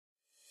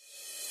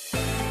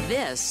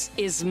This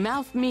is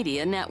Mouth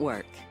Media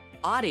Network,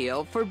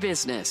 audio for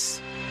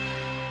business.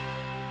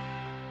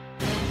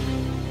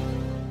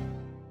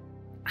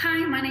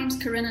 Hi, my name's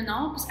Karinna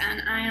Nobbs,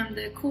 and I am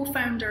the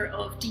co-founder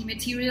of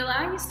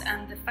Dematerialized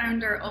and the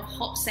founder of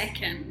Hot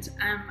Second.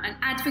 I'm an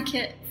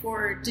advocate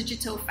for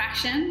digital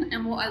fashion,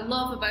 and what I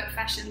love about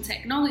fashion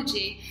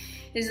technology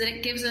is that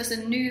it gives us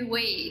a new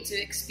way to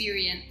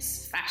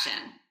experience fashion.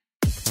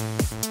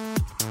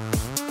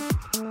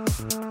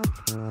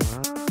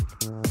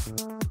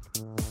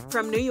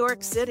 From New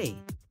York City,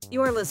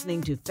 you're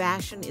listening to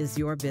Fashion is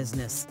Your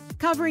Business,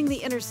 covering the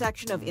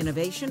intersection of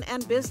innovation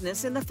and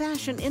business in the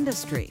fashion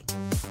industry.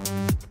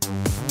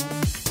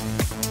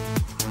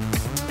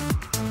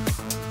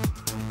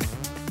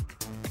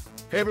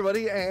 Hey,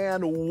 everybody,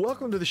 and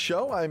welcome to the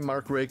show. I'm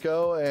Mark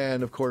Rako,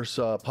 and of course,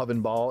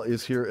 Pavan Ball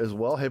is here as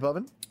well. Hey,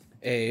 Pavan.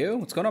 Hey,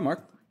 what's going on,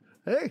 Mark?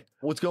 Hey,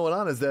 what's going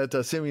on is that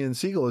Simeon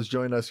Siegel has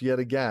joined us yet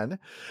again.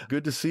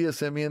 Good to see you,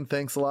 Simeon.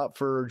 Thanks a lot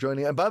for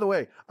joining. And by the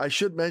way, I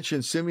should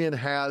mention Simeon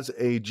has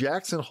a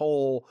Jackson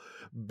Hole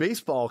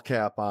baseball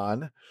cap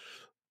on.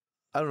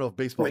 I don't know if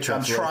baseball which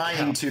I'm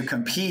trying to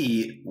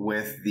compete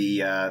with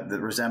the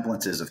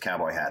resemblances of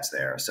cowboy hats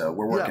there. So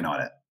we're working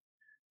on it.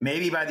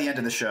 Maybe by the end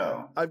of the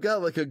show. I've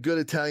got like a good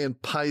Italian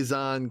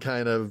paisan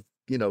kind of,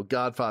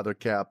 Godfather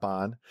cap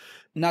on.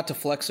 Not to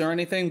flex or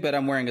anything, but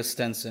I'm wearing a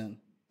Stetson.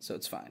 So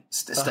it's fine.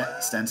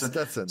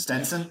 Stenson?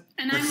 Stetson?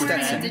 And I'm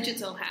wearing a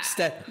digital hat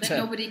that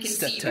nobody can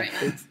see right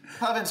now.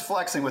 Pavan's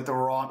flexing with the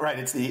wrong... Right,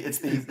 it's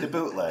the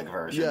bootleg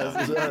version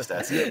of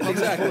Stetson. Yeah,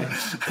 exactly.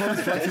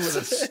 Pavan's flexing with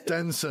a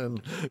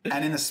Stenson.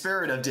 And in the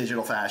spirit of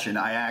digital fashion,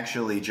 I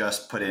actually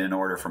just put in an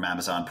order from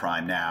Amazon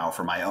Prime now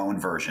for my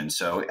own version.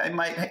 So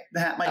the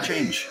hat might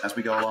change as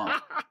we go along.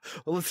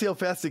 Well, let's see how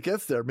fast it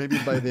gets there. Maybe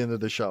by the end of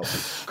the show.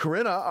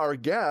 Karinna, our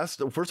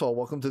guest, first of all,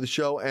 welcome to the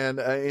show. And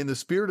in the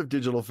spirit of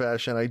digital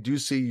fashion, I do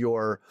see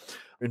your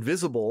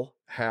invisible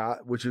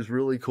hat, which is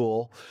really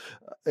cool.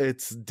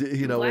 It's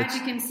glad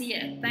you can see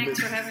it. Thanks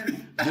for having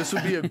me.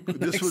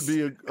 This would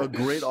be a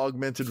great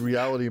augmented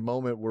reality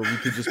moment where we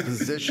could just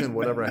position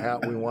whatever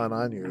hat we want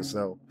on you.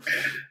 So,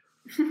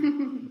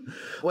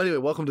 well, anyway,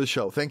 welcome to the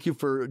show. Thank you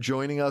for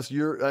joining us.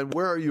 And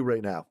where are you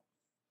right now?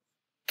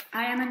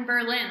 I am in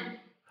Berlin.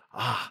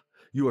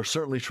 You are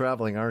certainly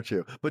traveling, aren't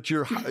you? But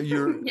you're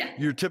yeah.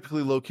 You're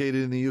typically located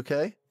in the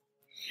UK?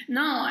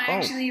 No, I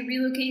actually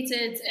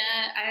relocated.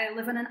 I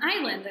live on an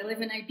island. I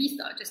live in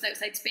Ibiza, just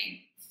outside Spain.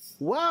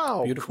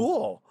 Wow. Beautiful.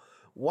 Cool.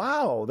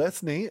 Wow.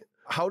 That's neat.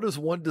 How does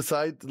one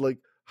decide,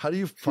 how do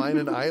you find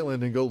an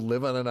island and go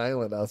live on an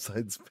island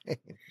outside Spain?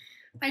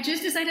 I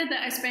just decided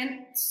that I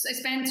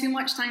spend too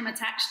much time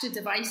attached to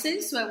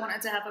devices, so I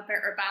wanted to have a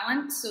better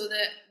balance so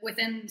that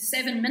within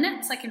 7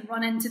 minutes I can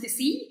run into the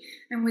sea,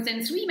 and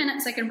within 3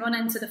 minutes I can run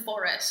into the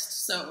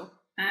forest. So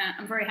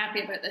I'm very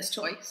happy about this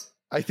choice.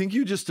 I think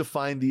you just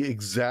defined the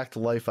exact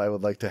life I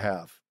would like to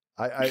have.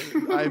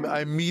 I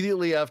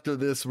immediately after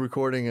this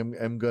recording,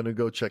 I'm going to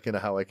go check into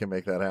how I can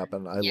make that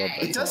happen. I love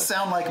that. It does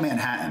sound like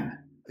Manhattan.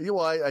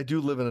 Well, I do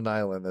live in an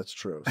island. That's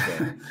true.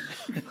 So.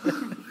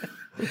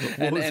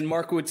 And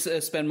Mark would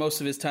spend most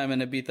of his time in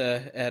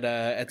Ibiza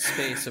at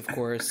Space, of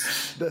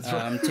course. That's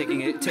right.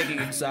 Taking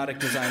exotic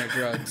designer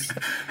drugs.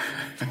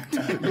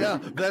 Yeah,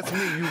 that's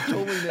me. You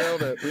totally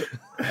nailed it.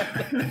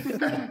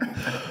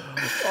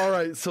 All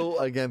right. So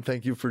again,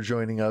 thank you for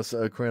joining us,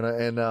 Karinna.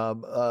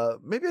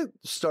 And maybe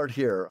start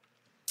here.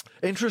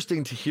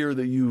 Interesting to hear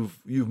that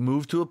you've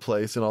moved to a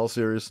place, in all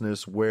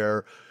seriousness,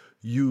 where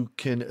you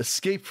can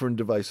escape from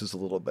devices a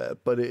little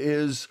bit, but it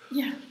is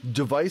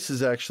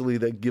devices actually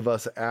that give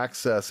us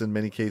access in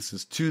many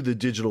cases to the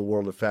digital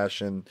world of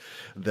fashion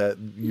that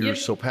you're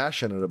so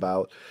passionate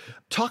about.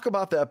 Talk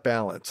about that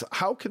balance.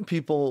 How can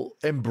people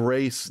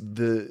embrace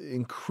the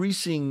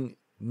increasing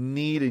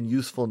need and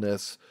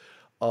usefulness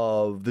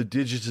of the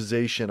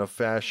digitization of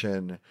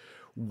fashion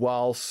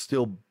while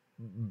still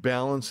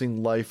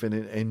balancing life and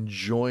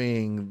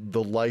enjoying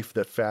the life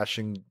that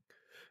fashion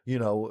you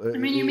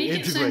make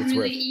it sound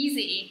really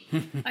easy.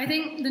 I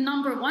think the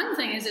number one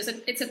thing is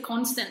it's a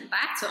constant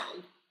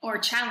battle or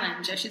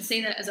challenge. I should say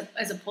that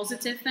as a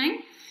positive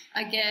thing.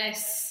 I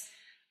guess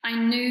I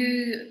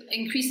knew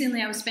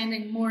increasingly I was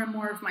spending more and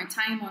more of my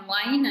time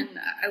online, and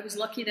I was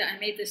lucky that I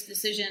made this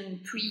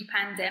decision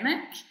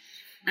pre-pandemic.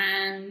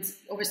 And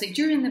obviously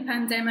during the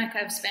pandemic,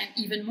 I've spent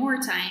even more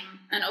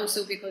time, and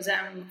also because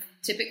I'm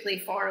typically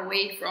far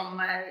away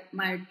from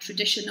my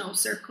traditional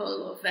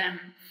circle of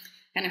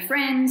kind of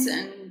friends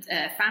and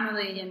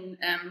family and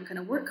kind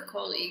of work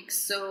colleagues.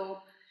 So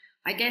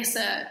I guess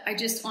I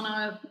just on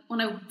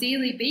a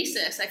daily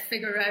basis, I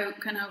figure out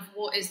kind of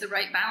what is the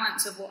right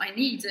balance of what I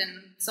need.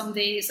 And some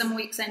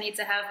weeks I need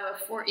to have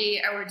a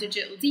 48-hour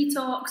digital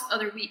detox.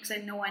 Other weeks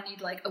I know I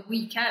need like a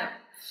week out.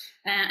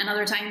 And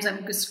other times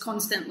I'm just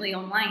constantly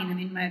online. I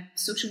mean, my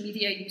social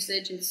media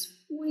usage is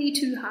way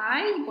too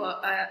high,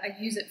 but I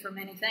use it for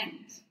many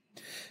things.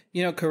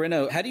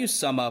 Karinna, how do you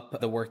sum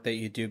up the work that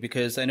you do?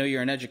 Because I know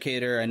you're an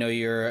educator. I know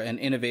you're an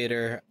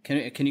innovator.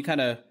 Can you kind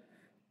of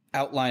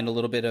outline a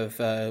little bit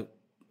of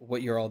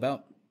what you're all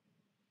about?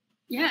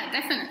 Yeah,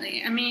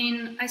 definitely. I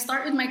mean, I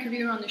started my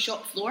career on the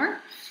shop floor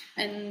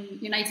in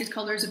United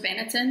Colours of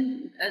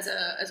Benetton as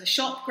a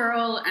shop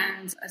girl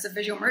and as a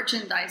visual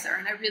merchandiser.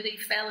 And I really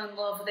fell in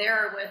love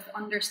there with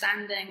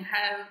understanding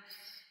how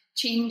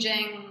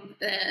changing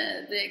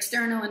the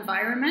external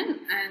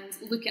environment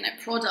and looking at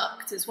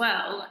product as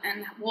well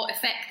and what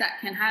effect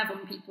that can have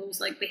on people's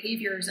like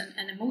behaviors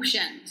and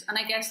emotions. And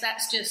I guess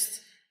that's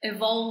just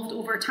evolved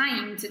over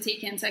time to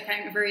take into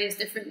account various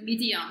different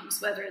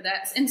mediums, whether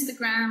that's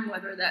Instagram,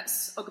 whether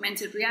that's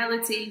augmented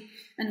reality,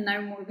 and now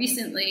more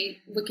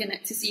recently looking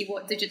at to see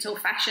what digital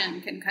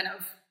fashion can kind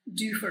of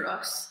do for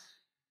us.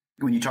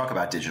 When you talk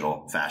about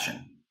digital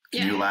fashion,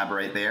 can you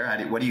elaborate there?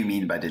 What do you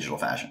mean by digital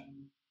fashion?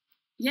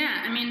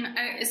 Yeah, I mean,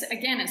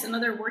 it's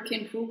another work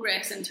in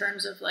progress in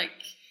terms of like,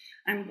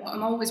 I'm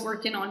always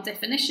working on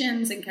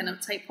definitions and kind of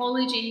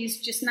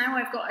typologies. Just now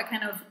I've got a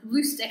kind of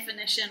loose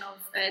definition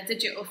of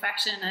digital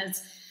fashion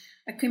as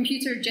a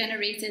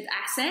computer-generated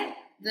asset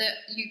that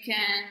you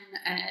can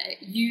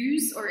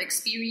use or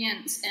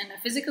experience in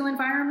a physical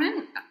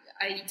environment,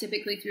 i.e.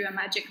 typically through a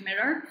magic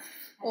mirror,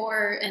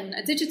 or in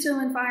a digital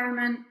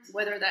environment,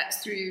 whether that's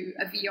through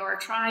a VR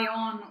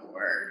try-on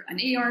or an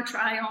AR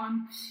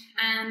try-on,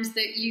 and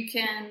that you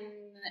can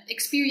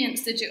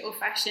experience digital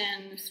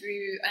fashion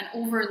through an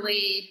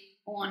overlay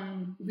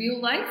on real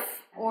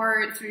life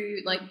or through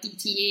like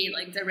DTA,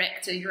 like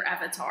direct to your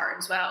avatar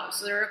as well.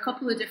 So there are a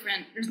couple of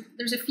different,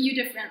 there's a few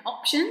different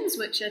options,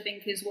 which I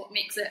think is what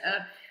makes it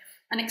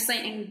an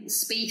exciting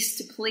space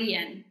to play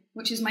in,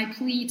 which is my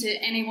plea to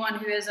anyone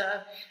who has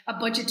a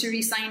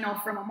budgetary sign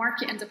off from a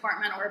marketing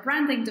department or a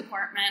branding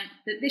department,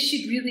 that they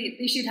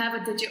should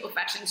have a digital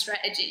fashion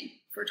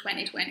strategy for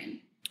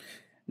 2020.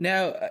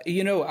 Now,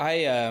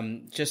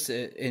 I just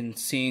in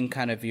seeing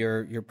kind of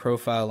your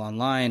profile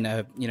online,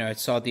 I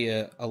saw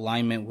the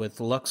alignment with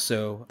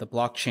Luxo, the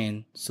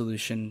blockchain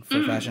solution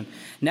for fashion.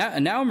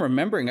 Now I'm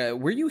remembering,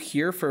 were you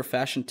here for a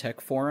Fashion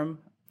Tech Forum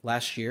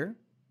last year?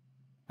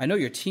 I know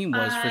your team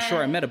was for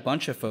sure. I met a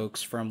bunch of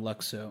folks from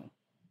Luxo.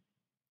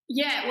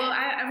 Yeah, well,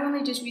 I've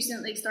only just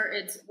recently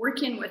started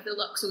working with the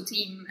Luxo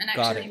team, and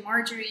actually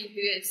Marjorie,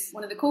 who is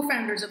one of the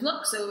co-founders of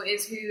Luxo,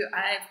 is who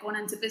I've gone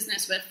into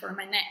business with for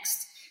my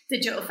next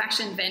digital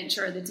fashion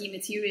venture, the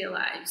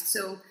Dematerialized.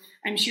 So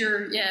I'm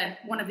sure,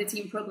 one of the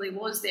team probably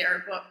was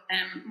there, but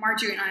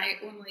Marjorie and I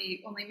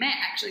only met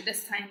actually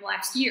this time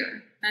last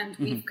year, and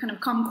we've kind of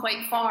come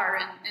quite far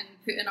in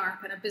putting our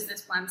kind of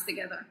business plans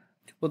together.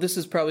 Well, this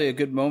is probably a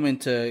good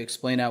moment to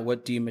explain out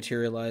what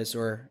Dematerialized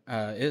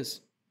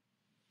is.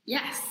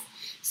 Yes.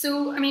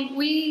 So, I mean,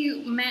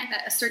 we met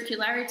at a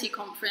circularity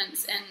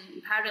conference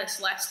in Paris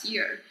last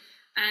year.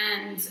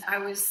 And I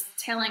was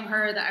telling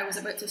her that I was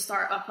about to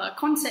start up a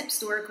concept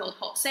store called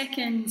Hot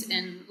Second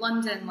in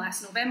London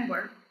last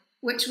November,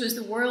 which was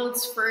the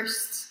world's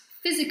first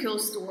physical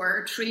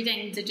store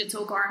trading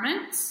digital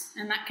garments.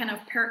 And that kind of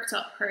perked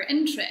up her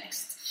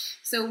interest.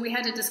 So we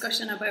had a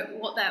discussion about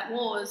what that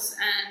was.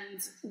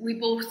 And we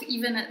both,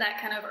 even at that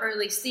kind of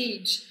early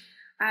stage,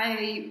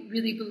 I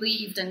really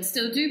believed and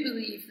still do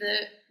believe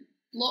that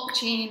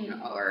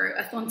blockchain or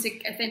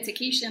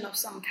authentication of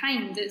some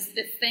kind is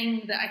the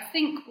thing that I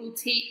think will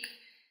take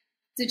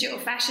digital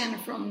fashion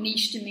from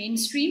niche to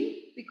mainstream,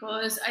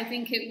 because I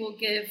think it will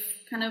give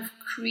kind of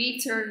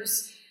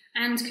creators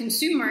and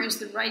consumers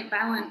the right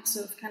balance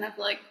of kind of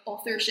like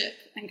authorship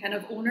and kind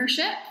of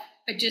ownership.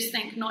 I just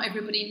think not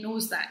everybody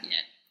knows that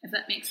yet, if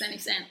that makes any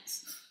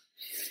sense.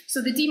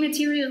 So the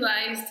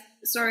Dematerialized,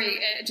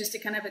 just to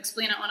kind of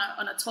explain it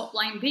on a top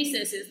line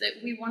basis, is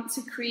that we want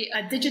to create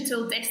a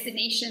digital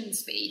destination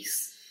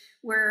space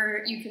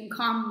where you can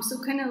come,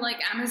 so kind of like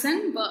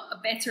Amazon, but a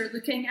better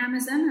looking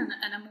Amazon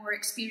and a more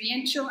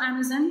experiential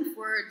Amazon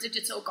for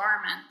digital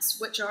garments,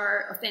 which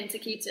are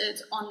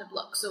authenticated on the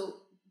Luxo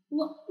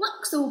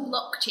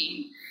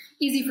blockchain.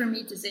 Easy for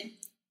me to say.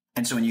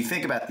 And so when you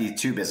think about these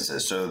two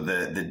businesses, so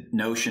the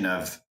notion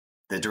of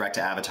the direct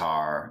to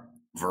avatar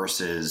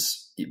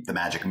versus the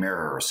magic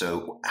mirror.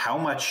 So how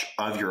much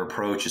of your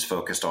approach is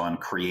focused on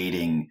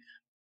creating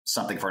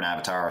something for an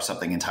avatar or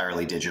something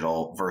entirely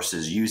digital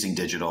versus using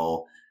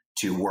digital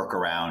to work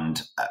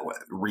around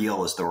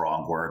real is the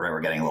wrong word, right?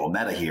 We're getting a little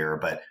meta here,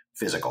 but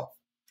physical.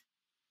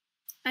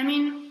 I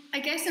mean, I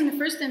guess in the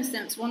first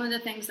instance, one of the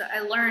things that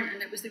I learned,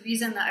 and it was the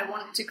reason that I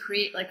wanted to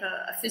create like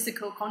a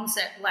physical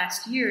concept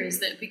last year, is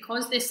that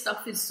because this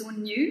stuff is so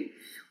new,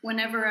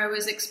 whenever I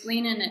was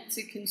explaining it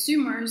to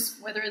consumers,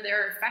 whether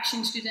they're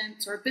fashion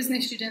students or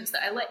business students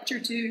that I lecture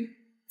to,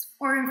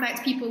 or in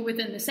fact people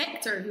within the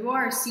sector who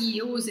are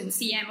CEOs and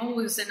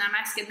CMOs, and I'm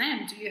asking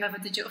them, do you have a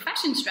digital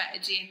fashion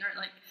strategy? And they're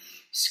like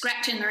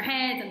scratching their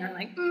head and they're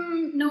like,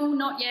 no,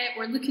 not yet.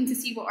 We're looking to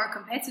see what our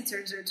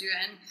competitors are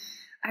doing.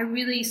 I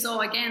really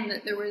saw again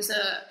that there was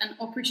an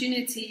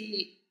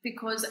opportunity,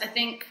 because I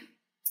think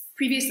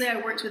previously I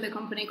worked with a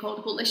company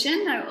called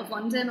Volition out of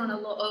London on a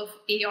lot of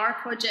AR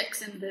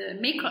projects in the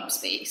makeup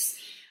space.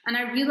 And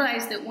I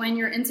realized that when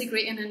you're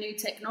integrating a new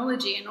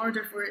technology, in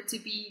order for it to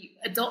be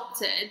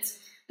adopted,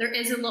 there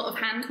is a lot of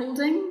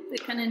hand-holding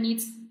that kind of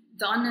needs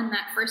done in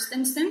that first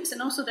instance,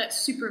 and also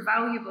that's super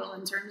valuable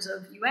in terms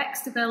of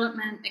UX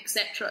development,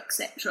 etc.,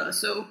 etc.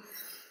 So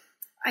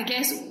I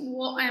guess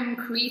what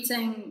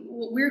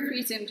we're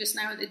creating just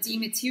now, the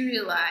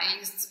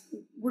dematerialized,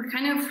 we're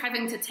kind of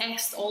having to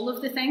test all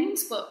of the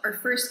things, but our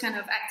first kind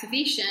of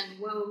activation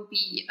will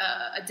be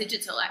a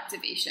digital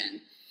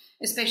activation,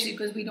 especially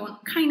because we don't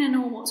kind of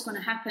know what's going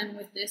to happen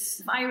with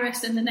this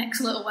virus in the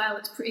next little while.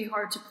 It's pretty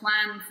hard to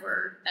plan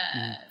for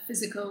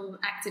physical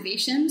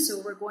activation.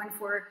 So we're going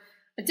for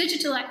a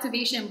digital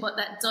activation, but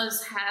that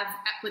does have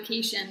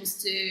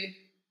applications to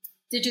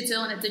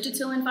digital in a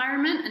digital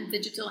environment and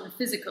digital in a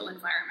physical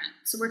environment.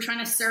 So we're trying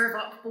to serve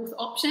up both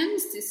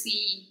options to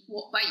see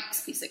what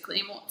bites, basically,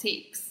 and what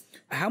takes.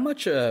 How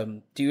much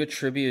do you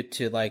attribute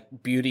to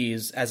like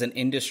beauty's as an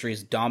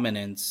industry's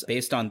dominance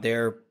based on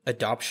their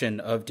adoption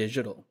of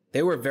digital?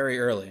 They were very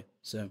early,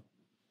 so.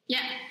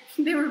 Yeah,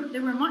 they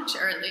were much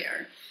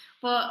earlier.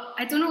 But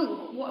I don't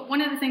know,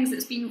 one of the things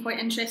that's been quite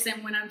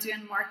interesting when I'm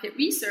doing market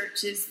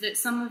research is that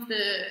some of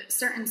the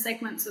certain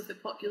segments of the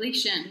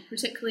population,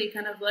 particularly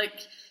kind of like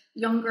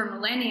younger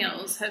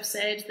millennials, have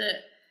said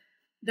that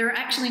they're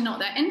actually not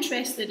that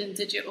interested in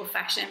digital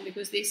fashion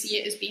because they see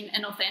it as being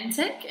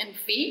inauthentic and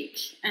fake.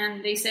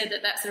 And they said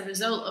that that's a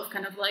result of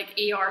kind of like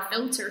AR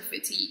filter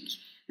fatigue.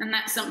 And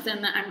that's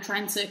something that I'm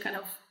trying to kind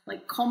of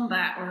like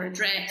combat or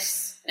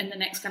address in the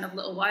next kind of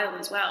little while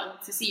as well,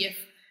 to see if,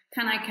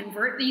 can I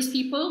convert these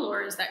people,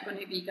 or is that going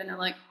to be kind of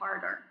like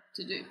harder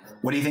to do?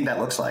 What do you think that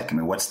looks like? I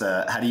mean, what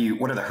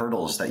are the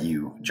hurdles that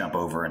you jump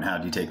over, and how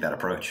do you take that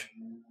approach?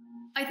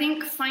 I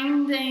think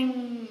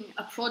finding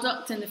a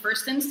product in the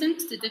first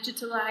instance to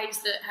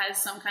digitalize that has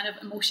some kind of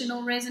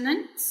emotional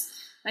resonance.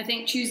 I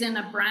think choosing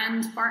a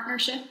brand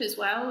partnership as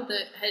well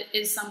that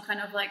is some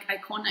kind of like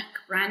iconic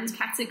brand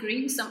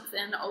category,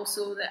 something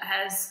also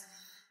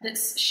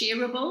that's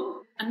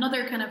shareable.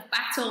 Another kind of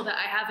battle that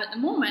I have at the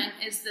moment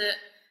is that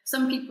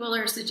some people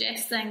are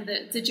suggesting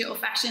that digital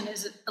fashion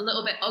is a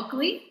little bit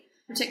ugly,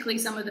 particularly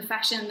some of the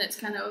fashion that's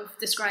kind of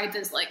described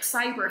as like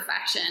cyber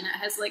fashion. It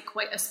has like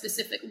quite a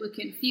specific look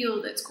and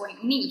feel that's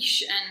quite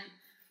niche, and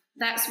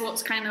that's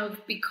what's kind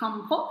of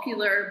become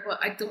popular, but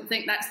I don't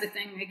think that's the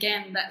thing.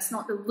 Again, that's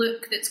not the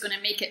look that's going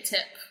to make it tip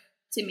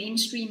to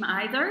mainstream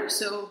either.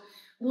 So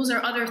those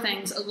are other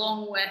things,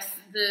 along with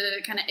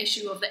the kind of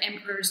issue of the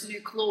emperor's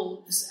new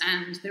clothes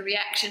and the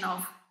reaction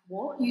of,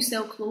 what? You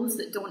sell clothes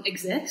that don't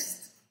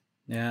exist?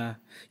 Yeah.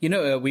 You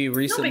know, we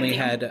recently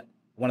had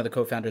one of the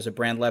co-founders of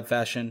Brand Lab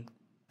Fashion,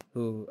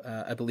 who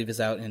I believe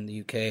is out in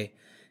the UK.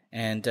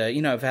 And,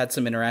 you know, I've had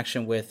some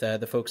interaction with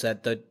the folks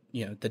at the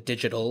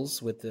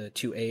Digitals with the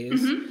 2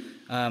 A's.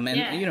 Mm-hmm.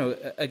 You know,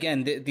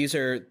 again, these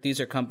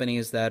are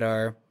companies that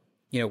are,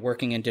 you know,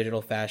 working in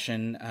digital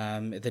fashion.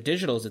 The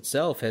Digitals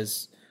itself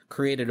has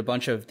created a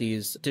bunch of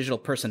these digital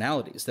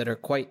personalities that are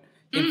quite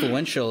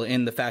influential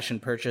in the fashion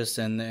purchase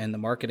and the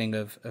marketing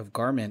of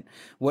garment.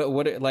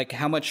 What like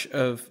how much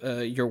of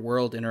your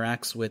world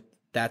interacts with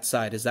that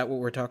side? Is that what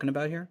we're talking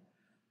about here?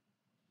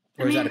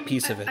 Or is that a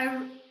piece of it?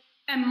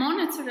 I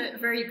monitor it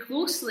very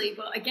closely,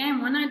 but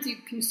again, when I do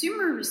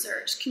consumer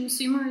research,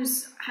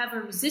 consumers have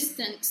a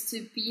resistance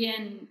to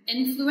being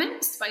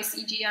influenced by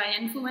CGI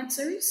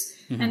influencers.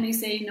 Mm-hmm. And they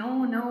say,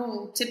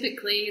 no,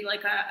 typically,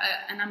 like,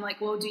 and I'm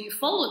like, well, do you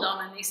follow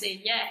them? And they say,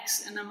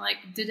 yes. And I'm like,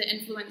 did it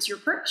influence your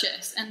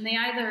purchase? And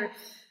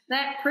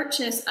that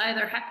purchase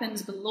either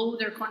happens below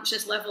their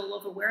conscious level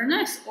of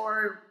awareness,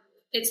 or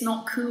it's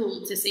not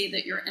cool to say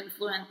that you're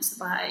influenced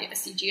by a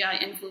CGI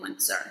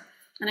influencer.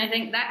 And I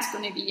think that's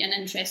going to be an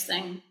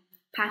interesting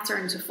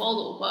pattern to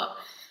follow. But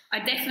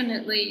I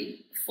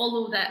definitely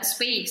follow that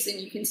space.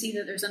 And you can see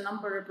that there's a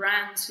number of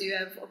brands who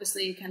have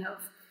obviously kind of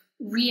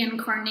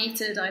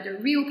reincarnated either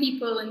real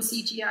people in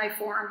CGI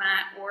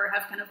format or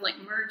have kind of like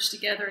merged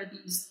together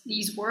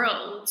these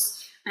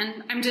worlds.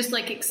 And I'm just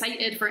like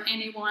excited for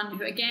anyone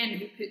who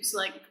puts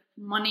like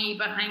money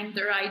behind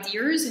their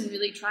ideas and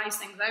really tries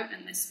things out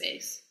in this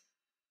space.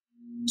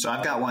 So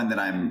I've got one that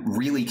I'm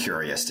really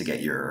curious to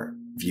get your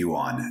view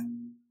on.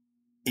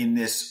 In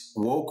this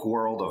woke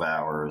world of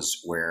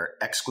ours where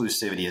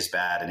exclusivity is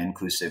bad and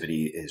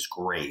inclusivity is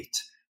great,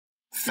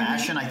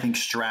 fashion, I think,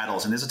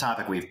 straddles, and this is a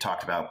topic we've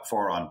talked about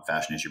before on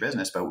Fashion is Your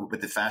Business, but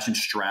with the fashion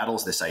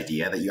straddles this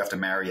idea that you have to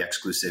marry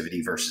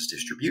exclusivity versus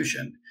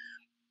distribution.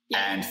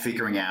 Yeah. And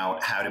figuring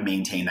out how to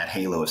maintain that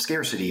halo of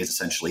scarcity is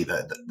essentially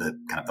the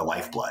kind of the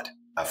lifeblood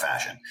of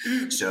fashion.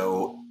 Mm-hmm.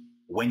 So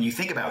when you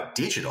think about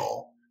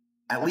digital,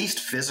 at least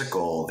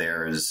physical,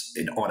 there's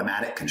an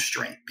automatic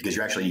constraint because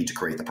you actually need to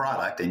create the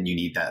product and you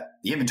need the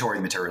inventory,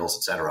 the materials,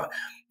 et cetera.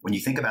 When you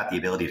think about the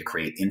ability to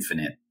create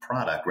infinite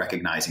product,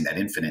 recognizing that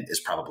infinite is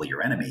probably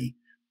your enemy,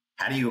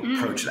 how do you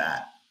approach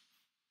that?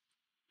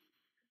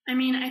 I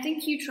mean, I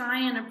think you try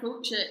and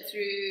approach it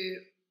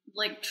through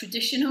like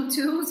traditional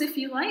tools, if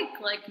you like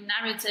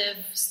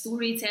narrative,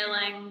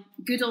 storytelling,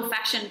 good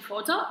old-fashioned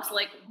product.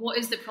 Like, what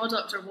is the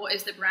product or what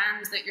is the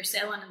brand that you're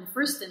selling in the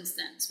first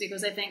instance?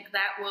 Because I think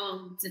that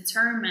will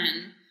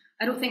determine,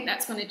 I don't think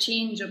that's going to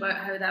change about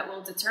how that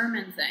will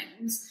determine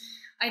things.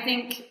 I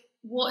think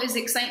what is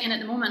exciting at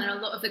the moment, and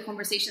a lot of the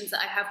conversations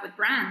that I have with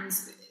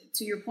brands,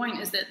 to your point,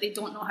 is that they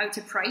don't know how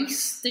to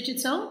price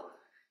digital.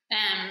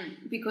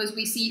 Because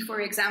we see, for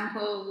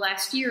example,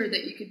 last year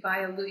that you could buy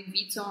a Louis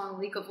Vuitton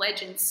League of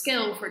Legends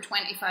skill for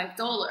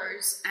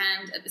 $25,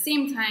 and at the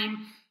same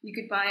time, you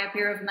could buy a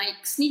pair of Nike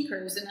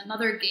sneakers in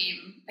another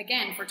game,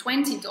 again, for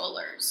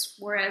 $20.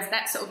 Whereas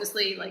that's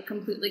obviously like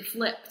completely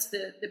flipped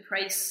the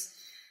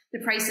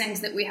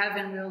pricings that we have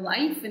in real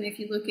life. And if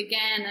you look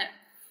again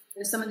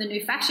at some of the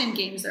new fashion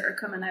games that are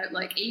coming out,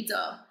 like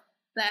Ada,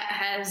 that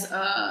has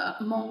a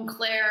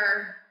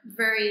Moncler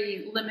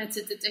very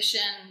limited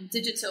edition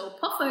digital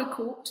puffer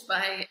coat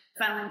by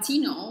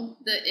Valentino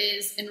that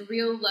is in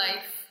real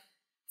life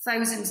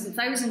thousands and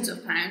thousands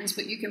of pounds,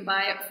 but you can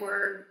buy it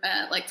for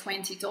like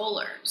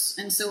 $20.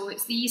 And so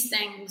it's these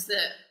things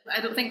that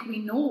I don't think we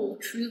know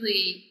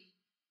truly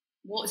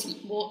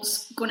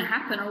what's going to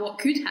happen or what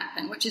could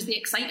happen, which is the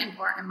exciting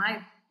part in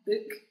my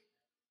book.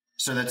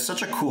 So that's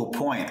such a cool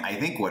point. I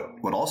think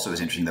what also is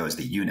interesting, though, is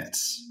the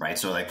units, right?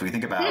 So like if we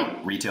think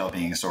about retail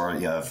being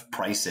sort of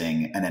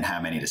pricing and then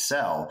how many to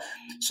sell.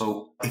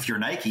 So if you're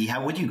Nike,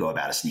 how would you go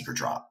about a sneaker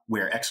drop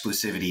where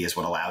exclusivity is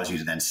what allows you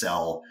to then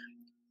sell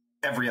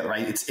every other,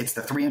 right? It's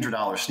the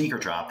 $300 sneaker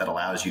drop that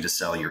allows you to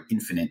sell your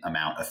infinite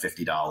amount of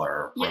 $50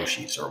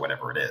 Roshis or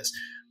whatever it is.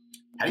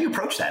 How do you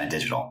approach that in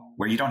digital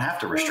where you don't have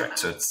to restrict?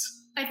 So it's...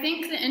 I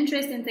think the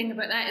interesting thing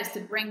about that is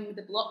to bring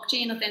the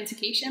blockchain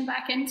authentication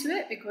back into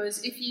it,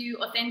 because if you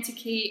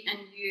authenticate and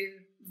you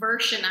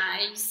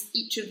versionize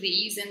each of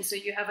these, and so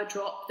you have a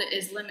drop that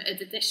is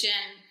limited edition,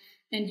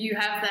 and you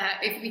have that,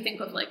 if we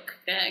think of like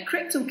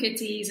crypto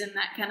kitties and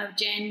that kind of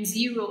Gen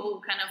Zero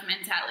kind of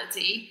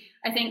mentality,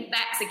 I think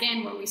that's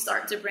again where we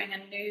start to bring a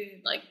new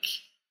like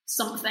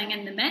something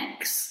in the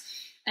mix,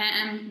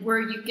 and where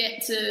you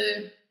get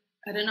to,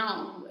 I don't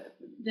know,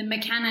 the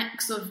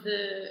mechanics of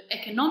the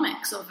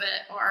economics of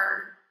it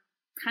are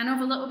kind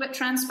of a little bit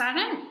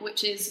transparent,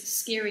 which is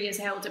scary as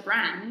hell to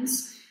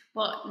brands,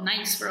 but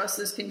nice for us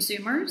as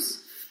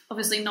consumers.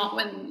 Obviously not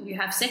when you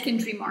have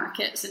secondary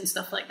markets and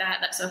stuff like that.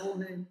 That's a whole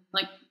new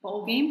like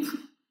ball game,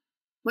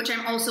 which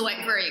I'm also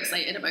like very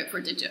excited about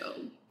for digital.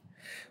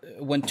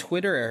 When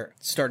Twitter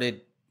started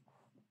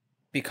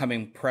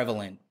becoming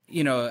prevalent,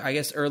 you know, I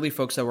guess early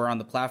folks that were on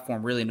the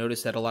platform really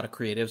noticed that a lot of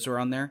creatives were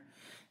on there.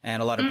 And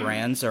a lot of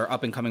brands or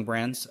up and coming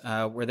brands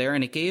were there.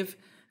 And it gave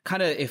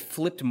it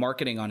flipped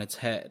marketing on its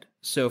head.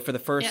 So for the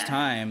first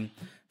time,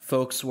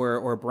 folks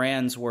or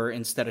brands were,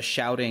 instead of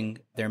shouting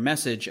their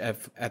message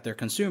at their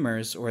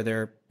consumers or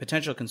their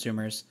potential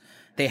consumers,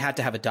 they had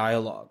to have a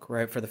dialogue,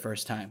 right, for the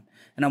first time.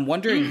 And I'm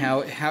wondering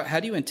how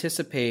do you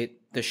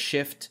anticipate the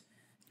shift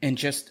in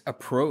just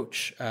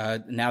approach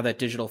now that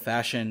digital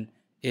fashion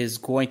is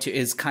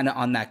kind of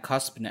on that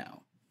cusp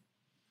now?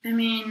 I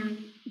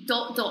mean, ...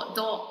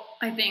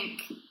 I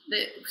think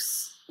that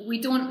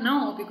we don't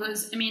know,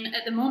 because, I mean,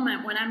 at the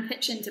moment when I'm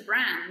pitching to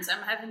brands,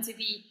 I'm having to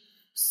be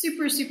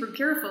super, super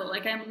careful.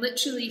 Like I'm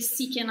literally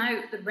seeking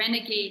out the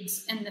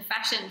renegades in the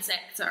fashion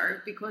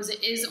sector, because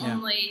it is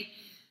only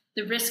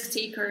the risk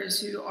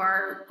takers who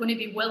are going to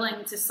be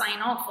willing to sign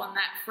off on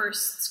that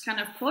first kind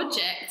of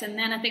project. And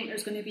then I think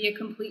there's going to be a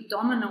complete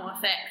domino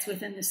effect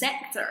within the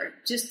sector,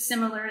 just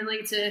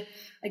similarly to,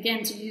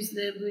 again, to use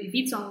the Louis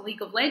Vuitton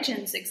League of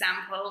Legends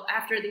example,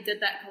 after they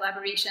did that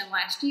collaboration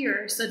last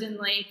year,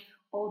 suddenly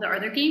all the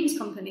other games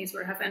companies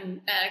were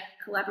having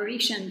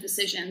collaboration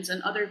decisions,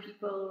 and other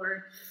people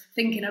were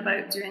thinking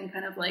about doing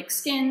kind of like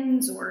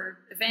skins or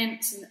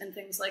events and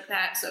things like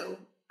that. So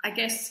I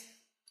guess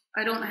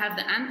I don't have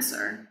the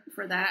answer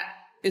for that.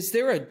 Is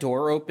there a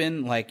door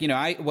open? Like, you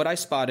know, what I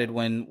spotted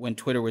when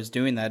Twitter was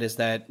doing that is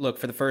that, look,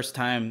 for the first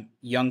time,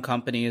 young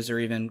companies or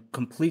even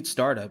complete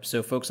startups,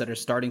 so folks that are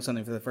starting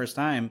something for the first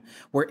time,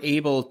 were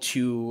able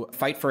to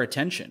fight for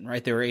attention,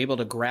 right? They were able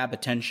to grab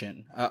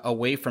attention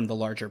away from the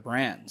larger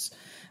brands.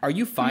 Are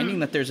you finding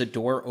that there's a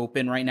door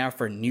open right now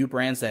for new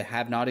brands that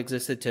have not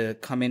existed to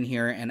come in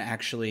here and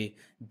actually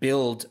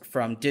build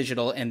from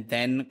digital and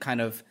then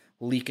kind of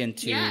leak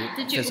into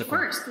digital physical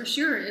first, for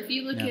sure. If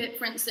you look at,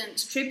 for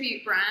instance,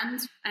 Tribute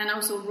Brand and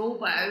also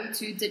Robow,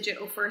 two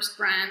digital first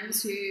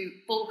brands who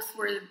both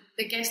were,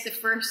 I guess, the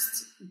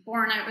first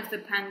born out of the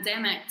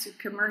pandemic to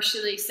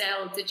commercially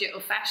sell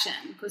digital fashion.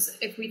 Because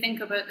if we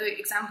think about the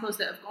examples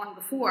that have gone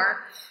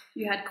before,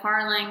 you had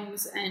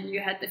Carlings and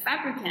you had the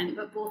Fabricant,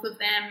 but both of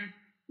them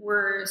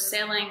were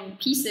selling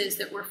pieces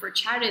that were for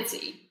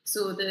charity.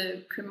 So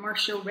the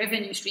commercial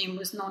revenue stream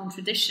was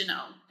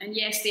non-traditional. And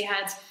yes, they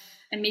had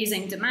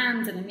amazing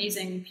demand and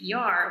amazing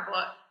PR,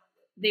 but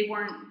they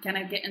weren't kind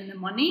of getting the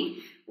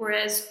money.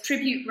 Whereas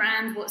Tribute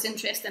Brand, what's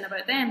interesting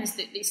about them is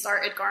that they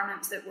started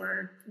garments that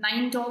were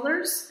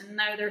 $9, and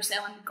now they're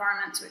selling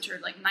garments which are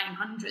like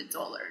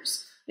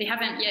 $900. They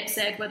haven't yet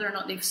said whether or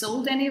not they've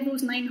sold any of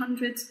those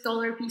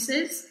 $900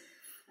 pieces.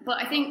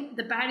 But I think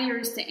the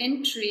barriers to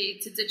entry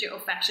to digital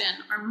fashion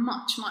are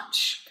much,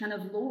 much kind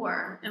of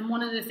lower. And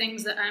one of the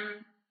things that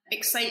I'm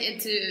excited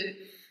to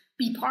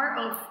be part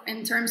of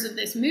in terms of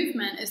this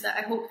movement is that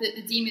I hope that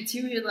the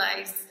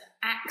dematerialized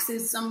acts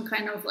as some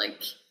kind of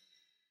like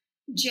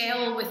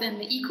gel within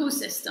the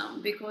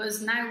ecosystem,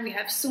 because now we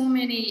have so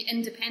many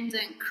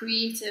independent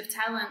creative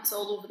talents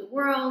all over the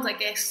world, I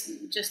guess,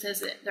 just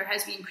as there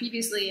has been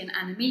previously in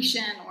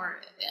animation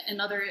or in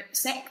other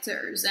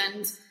sectors.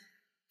 And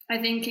I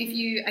think if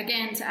you,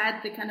 again, to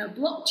add the kind of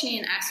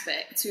blockchain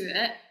aspect to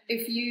it,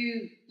 if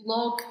you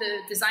log the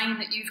design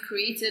that you've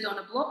created on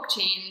a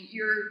blockchain,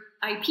 your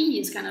IP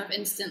is kind of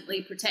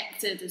instantly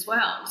protected as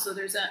well. So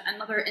there's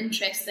another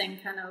interesting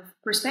kind of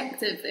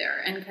perspective there,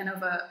 and kind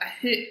of a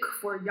hook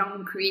for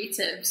young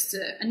creatives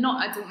to, and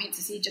not, I don't mean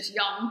to say just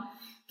young,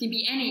 can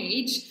be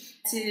any age,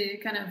 to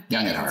kind of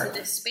get into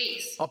this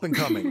space. Up and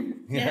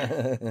coming.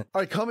 Yeah.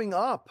 All right, coming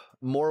up,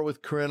 more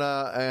with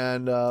Karinna,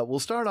 and we'll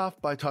start off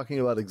by talking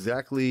about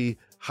exactly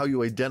how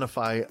you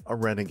identify a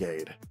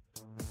renegade.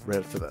 Right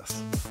after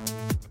this.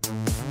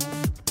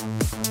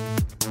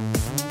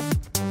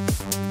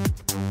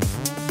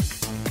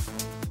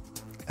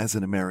 As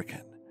an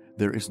American,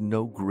 there is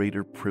no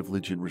greater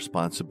privilege and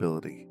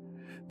responsibility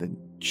than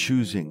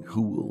choosing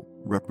who will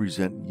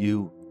represent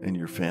you and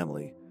your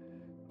family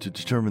to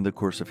determine the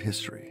course of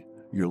history,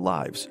 your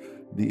lives,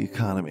 the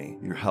economy,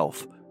 your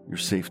health, your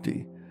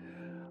safety.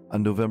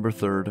 On November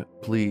 3rd,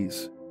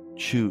 please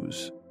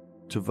choose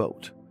to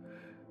vote.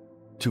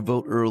 To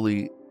vote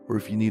early, or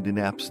if you need an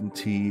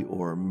absentee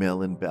or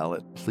mail-in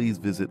ballot, please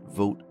visit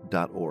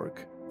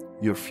vote.org.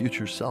 Your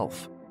future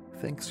self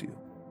thanks you.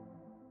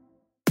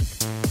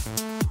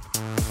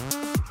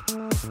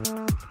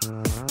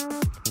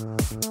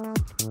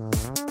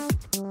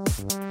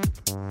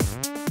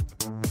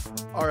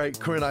 All right,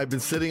 Karinna, I've been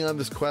sitting on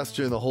this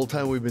question the whole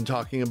time we've been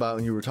talking about,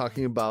 and you were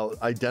talking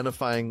about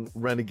identifying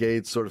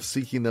renegades, sort of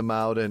seeking them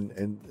out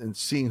and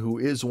seeing who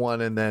is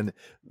one, and then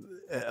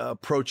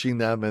approaching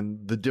them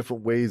and the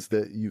different ways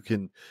that you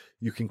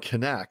can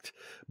connect.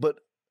 But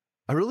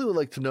I really would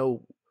like to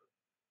know,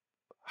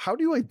 how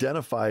do you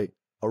identify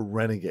a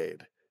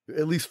renegade,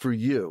 at least for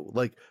you?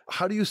 Like,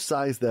 how do you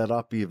size that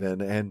up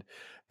even?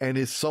 And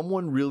is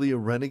someone really a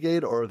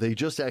renegade, or are they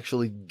just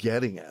actually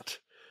getting it?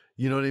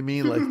 You know what I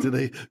mean? Like, do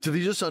they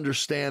just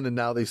understand and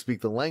now they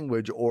speak the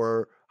language,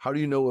 or how do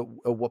you know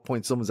at what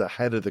point someone's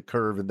ahead of the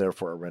curve and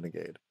therefore a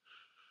renegade?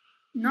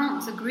 No,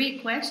 it's a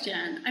great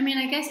question. I mean,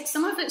 I guess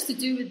some of it's to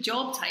do with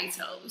job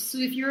titles. So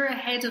if you're a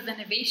head of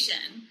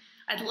innovation,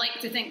 I'd like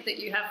to think that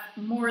you have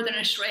more than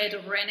a shred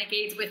of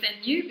renegade within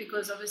you,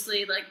 because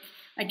obviously, like,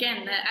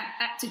 again, the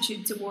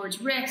attitude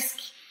towards risk,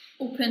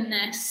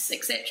 openness,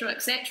 etc.,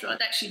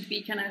 that should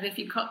be kind of, if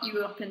you cut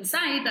you up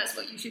inside, that's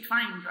what you should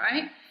find,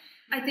 right?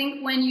 I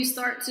think when you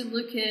start to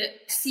look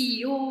at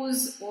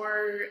CEOs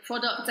or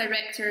product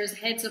directors,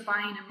 heads of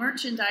buying and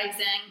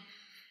merchandising,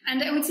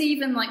 and I would say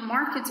even like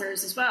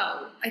marketers as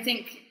well, I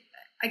think,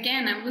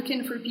 again, I'm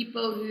looking for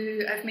people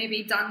who have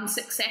maybe done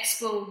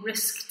successful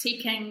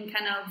risk-taking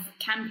kind of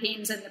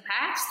campaigns in the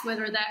past,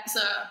 whether that's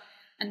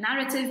a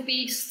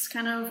narrative-based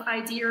kind of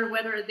idea, or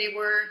whether they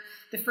were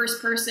the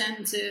first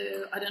person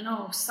to, I don't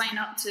know, sign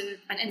up to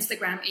an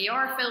Instagram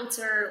AR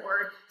filter,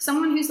 or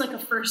someone who's like a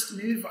first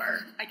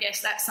mover. I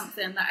guess that's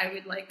something that I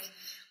would like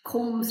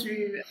comb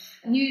through.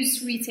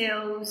 News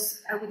retails,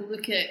 I would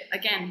look at,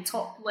 again,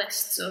 top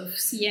lists of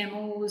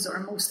CMOs or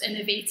most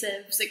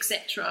innovatives,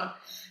 etc.,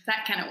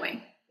 that kind of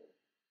way.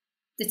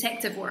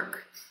 Detective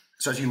work.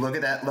 So as you look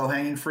at that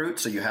low-hanging fruit,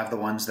 so you have the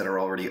ones that are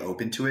already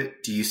open to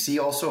it, do you see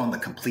also on the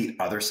complete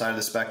other side of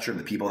the spectrum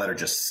the people that are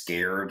just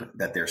scared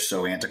that they're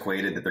so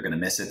antiquated that they're going to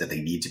miss it, that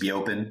they need to be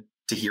open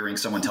to hearing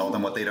someone tell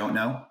them what they don't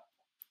know?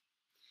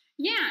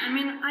 Yeah, I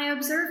mean, I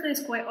observe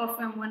this quite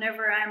often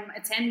whenever I'm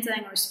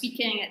attending or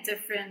speaking at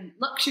different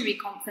luxury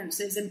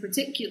conferences in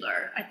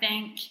particular. I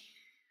think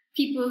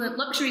people at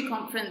luxury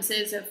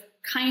conferences have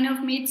kind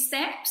of made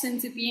steps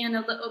into being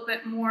a little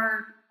bit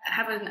more,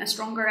 having a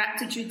stronger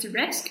attitude to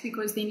risk,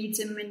 because they need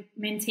to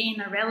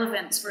maintain a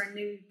relevance for a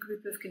new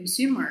group of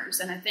consumers.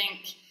 And I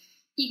think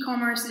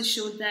e-commerce has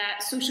showed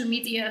that, social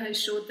media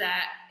has showed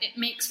that. It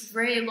makes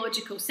very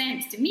logical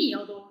sense to me,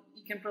 although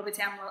you can probably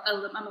tell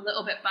I'm a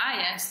little bit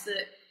biased,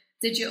 that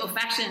digital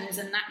fashion is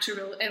a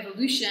natural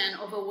evolution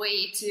of a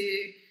way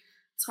to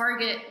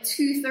target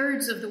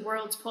 2/3 of the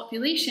world's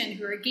population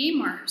who are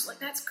gamers. Like,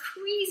 that's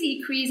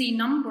crazy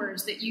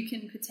numbers that you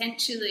can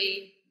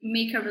potentially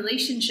make a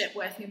relationship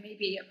with, who may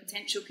be a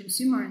potential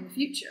consumer in the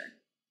future.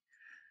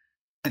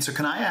 And so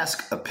can I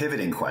ask a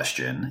pivoting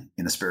question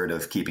in the spirit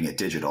of keeping it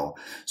digital?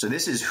 So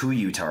this is who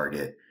you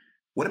target.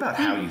 What about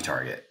how you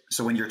target?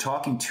 So when you're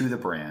talking to the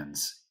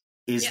brands,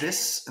 is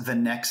this the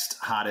next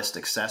hottest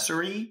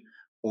accessory,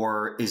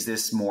 or is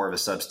this more of a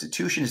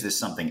substitution? Is this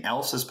something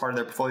else as part of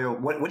their portfolio?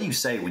 What do you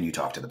say when you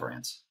talk to the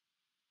brands?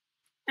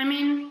 I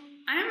mean,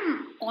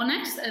 I'm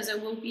honest, as I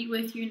will be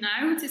with you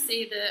now, to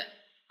say that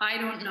I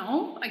don't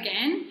know,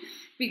 again,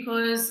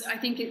 because I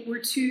think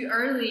we're too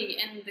early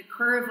in the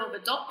curve of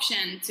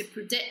adoption to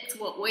predict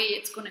what way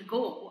it's going to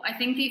go. I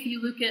think if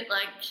you look at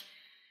like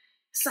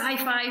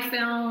sci-fi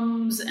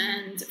films,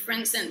 and for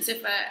instance,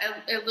 if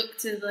I look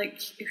to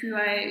like who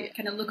I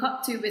kind of look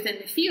up to within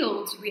the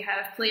field, we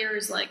have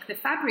players like The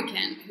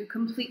Fabricant, who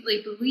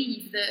completely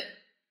believe that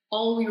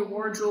all your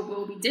wardrobe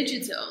will be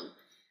digital.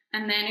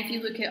 And then if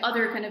you look at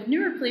other kind of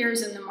newer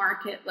players in the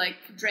market, like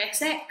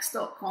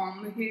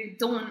dressx.com, who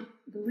don't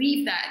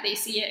believe that, they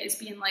see it as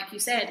being, like you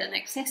said, an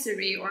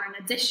accessory or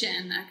an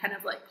addition, a kind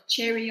of like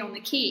cherry on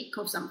the cake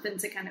of something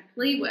to kind of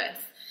play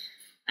with.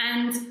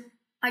 And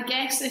I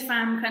guess if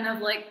I'm kind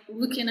of like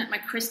looking at my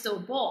crystal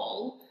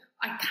ball,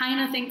 I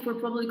kind of think we're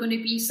probably going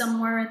to be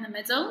somewhere in the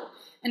middle.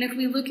 And if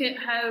we look at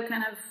how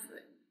kind of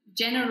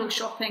general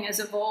shopping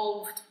has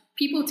evolved,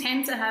 people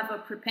tend to have a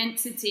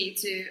propensity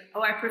to,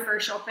 I prefer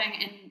shopping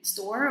in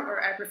store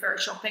or I prefer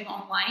shopping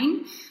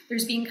online.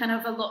 There's been kind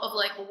of a lot of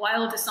like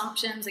wild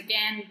assumptions,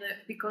 again,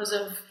 that because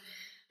of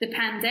the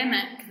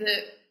pandemic,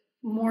 that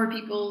more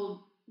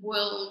people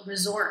will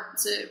resort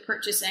to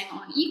purchasing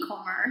on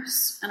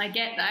e-commerce. And I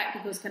get that,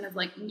 because kind of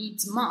like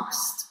needs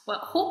must. But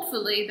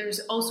hopefully there's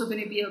also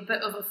going to be a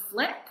bit of a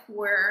flip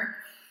where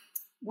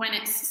when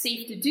it's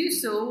safe to do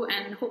so,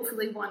 and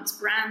hopefully once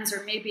brands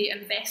are maybe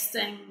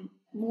investing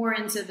more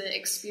into the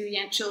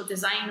experiential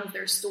design of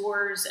their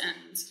stores,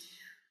 and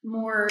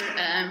more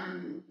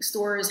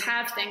stores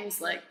have things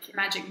like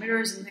magic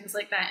mirrors and things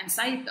like that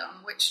inside them,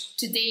 which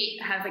to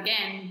date have,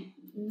 again,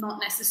 not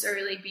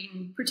necessarily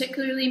been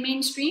particularly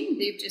mainstream.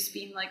 They've just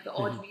been like the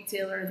odd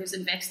retailer who's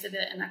invested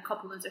it in a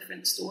couple of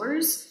different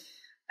stores.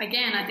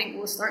 Again, I think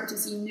we'll start to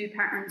see new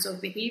patterns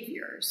of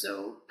behavior.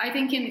 So I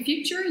think in the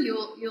future,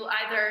 you'll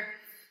either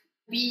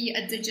be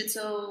a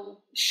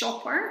digital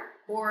shopper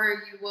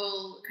or you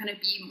will kind of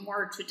be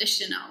more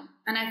traditional.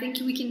 And I think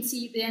we can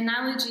see the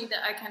analogy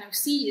that I kind of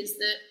see is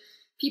that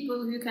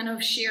people who kind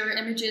of share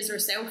images or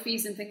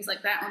selfies and things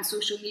like that on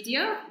social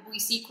media, we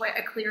see quite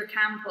a clear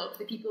camp of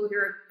the people who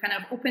are kind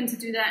of open to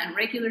do that and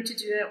regular to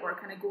do it, or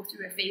kind of go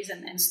through a phase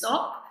and then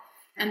stop.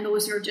 And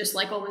those who are just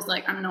like always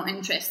like, I'm not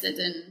interested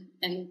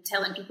in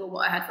telling people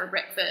what I had for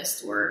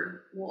breakfast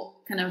or what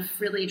kind of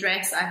frilly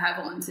dress I have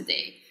on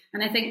today.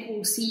 And I think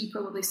we'll see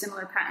probably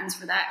similar patterns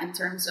for that in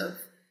terms of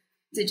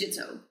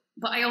digital.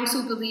 But I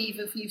also believe,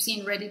 if you've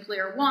seen Ready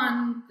Player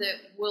One, that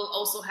we'll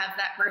also have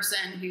that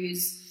person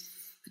who's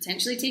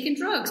potentially taking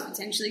drugs,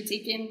 potentially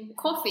taking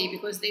coffee,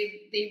 because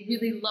they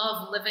really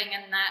love living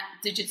in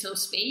that digital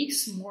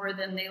space more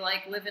than they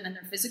like living in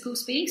their physical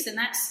space. And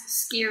that's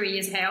scary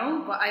as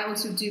hell. But I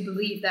also do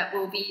believe that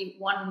will be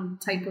one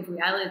type of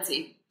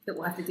reality that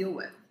we'll have to deal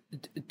with.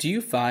 Do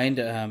you find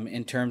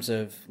in terms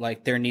of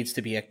like there needs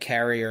to be a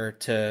carrier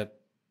to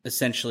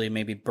essentially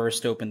maybe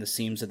burst open the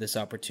seams of this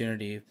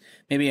opportunity?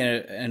 Maybe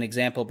an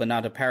example, but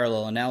not a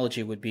parallel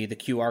analogy, would be the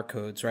QR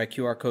codes, right?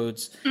 QR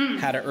codes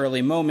had an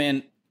early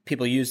moment.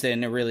 People used it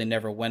and it really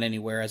never went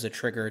anywhere as a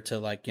trigger to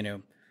like,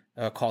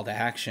 a call to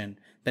action.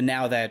 But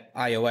now that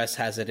iOS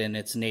has it in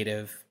its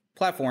native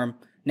platform,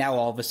 now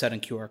all of a sudden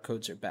QR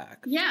codes are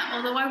back. Yeah,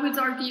 although I would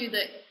argue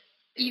that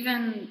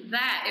even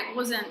that,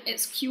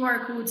 it's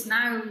QR codes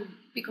now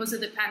because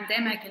of the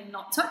pandemic and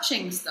not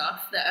touching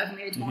stuff that have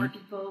made more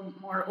people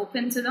more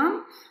open to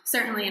them.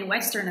 Certainly in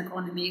Western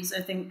economies,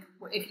 I think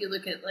if you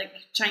look at like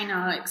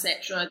China,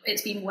 etc.,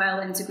 it's been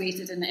well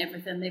integrated in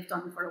everything they've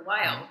done for a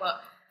while.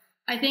 But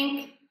I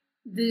think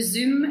the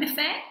Zoom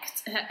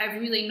effect,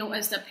 I've really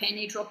noticed a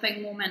penny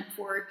dropping moment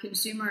for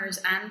consumers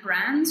and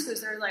brands,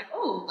 because they're like,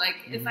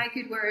 if I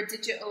could wear a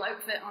digital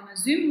outfit on a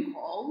Zoom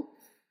call,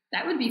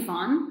 that would be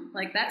fun.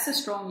 Like, that's a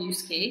strong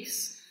use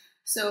case.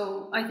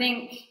 So I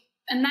think,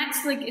 and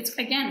that's like, it's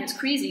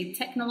crazy.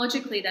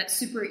 Technologically, that's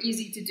super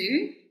easy to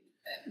do.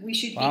 We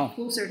should be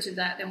closer to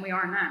that than we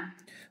are now.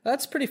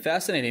 That's pretty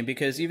fascinating,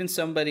 because even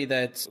somebody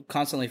that's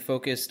constantly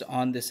focused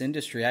on this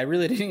industry, I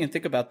really didn't even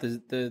think about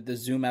the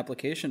Zoom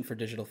application for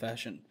digital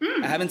fashion.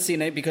 I haven't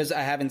seen it because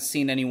I haven't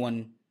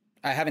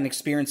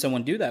experienced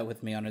someone do that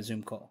with me on a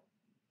Zoom call.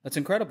 That's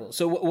incredible.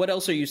 So what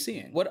else are you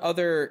seeing? What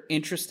other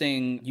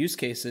interesting use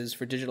cases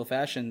for digital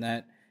fashion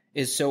that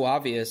is so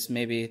obvious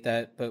maybe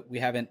but we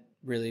haven't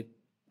really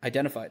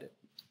identified it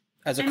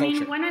as a culture? I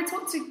mean,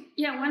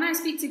 when I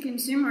speak to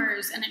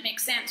consumers, and it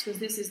makes sense because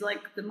this is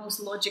like the most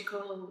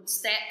logical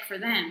step for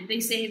them, they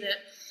say that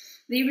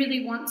they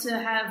really want to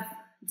have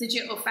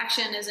digital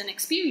fashion as an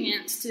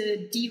experience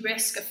to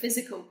de-risk a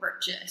physical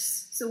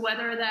purchase. So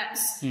whether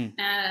that's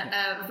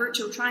a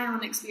virtual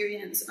try-on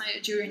experience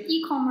during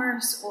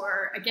e-commerce,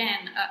 or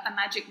again, a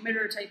magic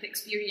mirror type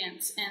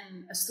experience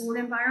in a store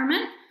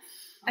environment.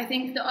 I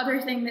think the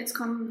other thing that's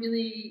come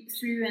really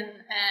through in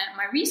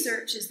my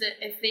research is that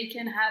if they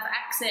can have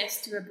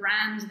access to a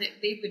brand that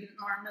they wouldn't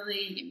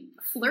normally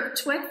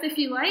flirt with, if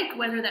you like,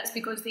 whether that's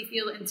because they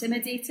feel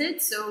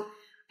intimidated. So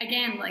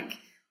again, like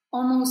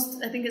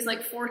almost, I think it's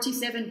like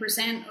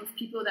 47% of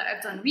people that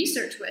I've done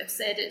research with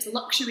said it's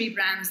luxury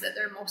brands that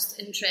they're most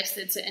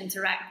interested to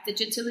interact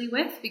digitally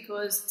with,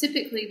 because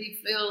typically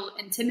they feel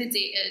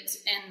intimidated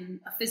in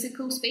a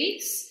physical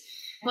space.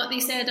 But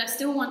they said, I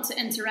still want to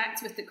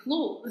interact with the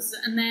clothes.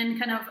 And then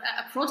kind of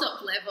at a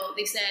product level,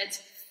 they said,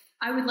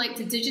 I would like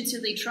to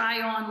digitally try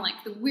on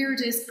like the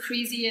weirdest,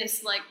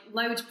 craziest, like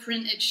loud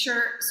printed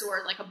shirts,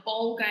 or like a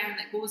ball gown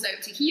that goes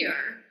out to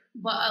here.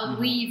 But I'll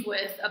leave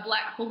with a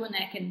black polo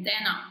neck and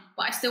denim.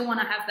 But I still want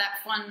to have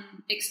that fun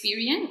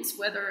experience,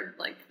 whether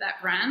like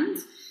that brand.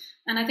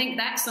 And I think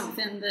that's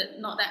something that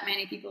not that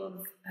many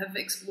people have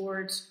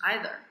explored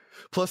either.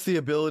 Plus the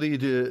ability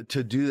to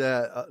do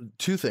that,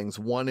 two things.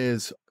 One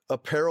is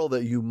apparel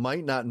that you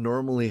might not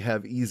normally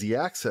have easy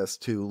access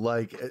to,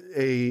 like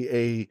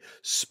a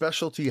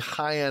specialty,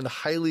 high-end,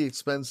 highly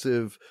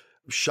expensive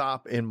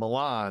shop in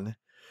Milan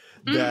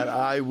that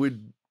I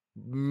would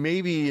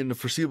maybe in the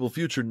foreseeable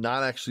future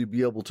not actually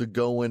be able to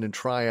go in and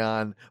try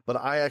on, but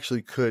I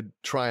actually could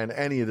try on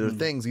any of their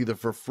things either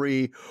for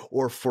free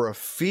or for a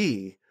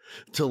fee,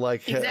 to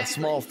like a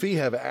small fee,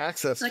 have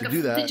access like to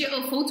do that.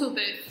 Digital photo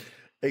booth.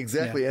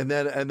 Exactly. Yeah.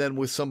 And then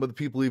with some of the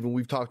people even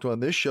we've talked to on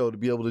this show, to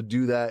be able to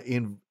do that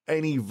in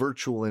any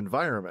virtual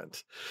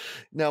environment.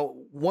 Now,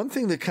 one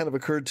thing that kind of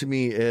occurred to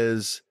me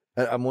is,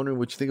 I'm wondering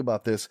what you think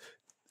about this.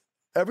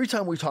 Every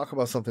time we talk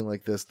about something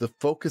like this, the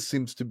focus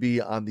seems to be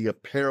on the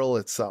apparel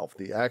itself,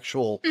 the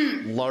actual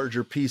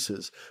larger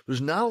pieces. There's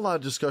not a lot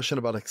of discussion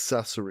about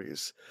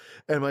accessories.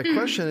 And my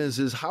question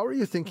is how are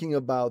you thinking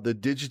about the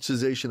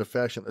digitization of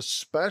fashion,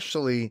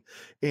 especially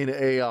in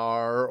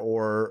AR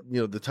or,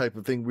 the type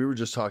of thing we were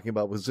just talking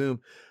about with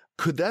Zoom?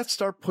 Could that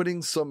start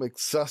putting some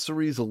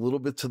accessories a little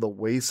bit to the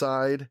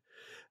wayside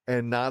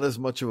and not as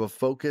much of a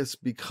focus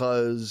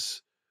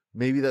because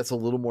maybe that's a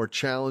little more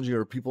challenging,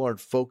 or people aren't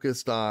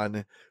focused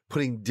on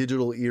putting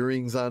digital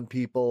earrings on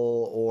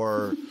people,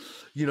 or,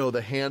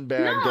 the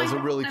handbag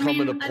doesn't really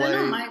come into play? I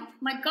don't know.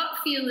 My gut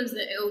feel is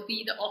that it'll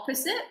be the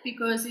opposite,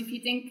 because if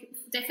you think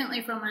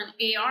definitely from an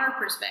AR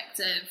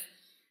perspective,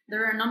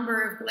 there are a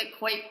number of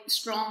quite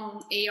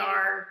strong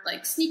AR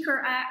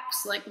sneaker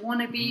apps like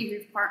Wannabe,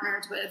 who've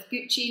partnered with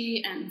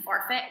Gucci and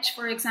Farfetch,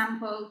 for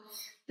example.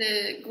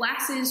 The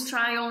glasses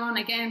try on,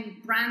 again,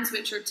 brands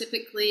which are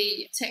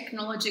typically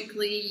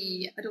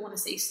technologically, I don't want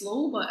to say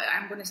slow, but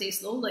I'm going to say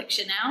slow, like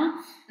Chanel,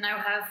 now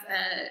have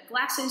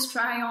glasses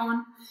try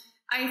on.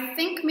 I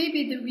think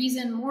maybe the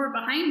reason more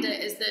behind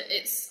it is that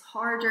it's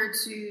harder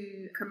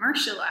to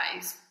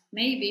commercialize,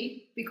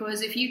 maybe,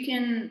 because if you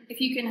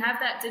can have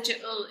that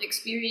digital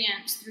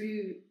experience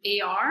through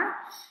AR,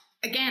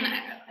 again,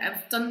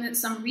 I've done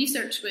some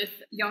research with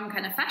young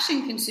kind of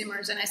fashion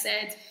consumers, and I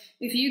said,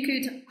 if you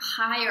could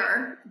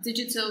hire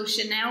digital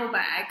Chanel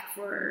bag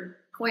for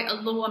quite a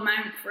low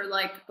amount for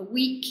a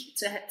week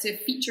to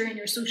feature in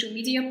your social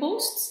media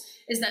posts,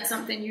 is that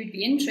something you'd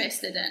be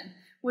interested in?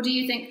 What do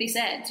you think they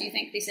said? Do you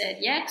think they said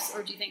yes,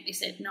 or do you think they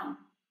said no?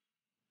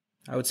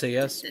 I would say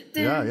yes.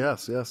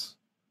 Yes.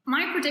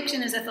 My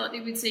prediction is I thought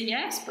they would say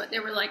yes, but they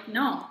were like,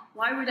 no,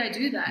 why would I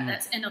do that?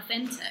 That's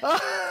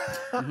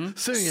inauthentic.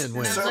 Simeon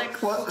wins. I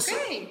was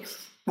okay.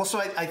 So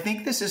I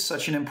think this is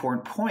such an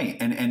important point.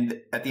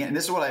 And at the end,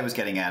 this is what I was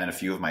getting at in a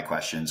few of my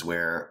questions,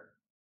 where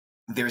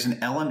there's an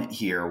element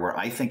here where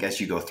I think as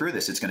you go through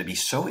this, it's going to be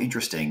so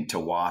interesting to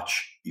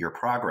watch your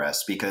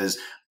progress, because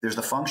there's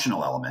the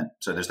functional element.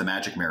 So there's the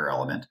magic mirror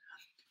element.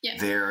 Yeah.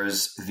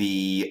 There's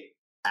the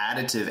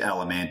additive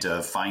element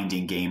of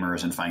finding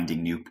gamers and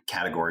finding new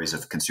categories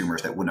of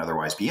consumers that wouldn't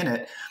otherwise be in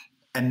it.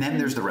 And then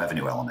there's the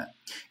revenue element.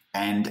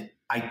 And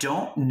I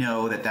don't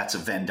know that that's a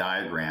Venn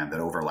diagram that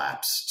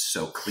overlaps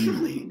so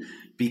cleanly,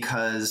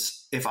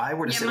 because if I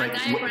were to say, my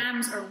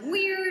diagrams are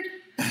weird.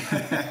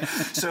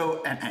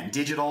 So, and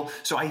digital.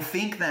 So I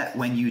think that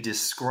when you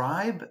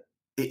describe,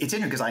 it's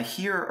interesting because I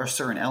hear a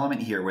certain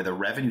element here where the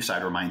revenue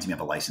side reminds me of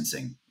a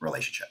licensing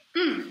relationship.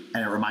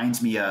 And it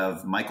reminds me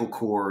of Michael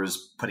Kors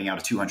putting out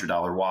a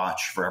 $200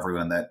 watch for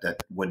everyone that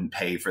wouldn't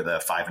pay for the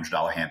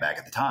 $500 handbag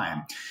at the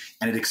time.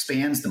 And it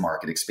expands the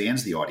market,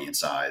 expands the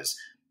audience size.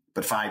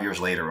 But 5 years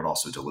later, it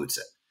also dilutes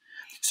it.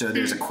 So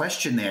there's a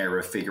question there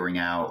of figuring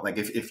out,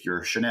 if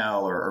you're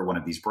Chanel or one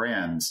of these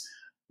brands,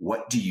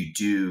 what do you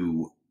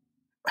do?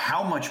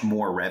 How much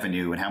more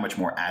revenue and how much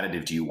more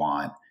additive do you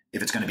want?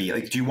 If it's going to be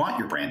do you want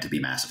your brand to be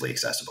massively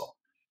accessible?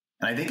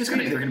 And I think they're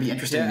going to be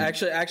interesting. Yeah,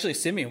 actually,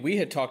 Simeon, we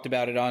had talked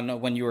about it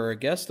on when you were a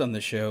guest on the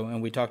show,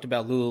 and we talked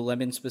about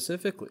Lululemon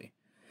specifically.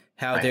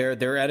 How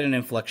they're at an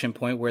inflection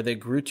point where they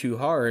grew too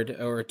hard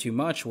or too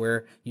much,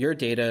 where your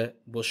data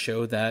will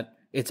show that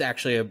it's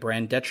actually a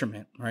brand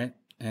detriment, right?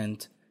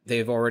 And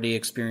they've already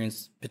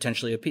experienced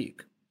potentially a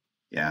peak.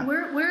 Yeah.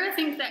 Where I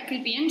think that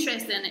could be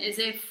interesting is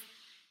if,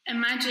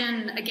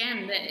 imagine,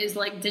 again, that is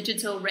like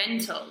digital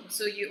rental.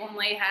 So you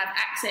only have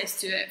access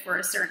to it for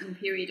a certain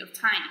period of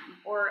time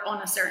or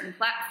on a certain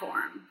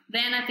platform.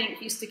 Then I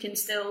think you can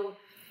still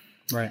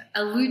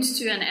allude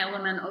to an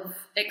element of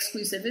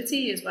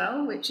exclusivity as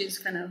well, which is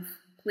kind of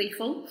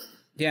playful.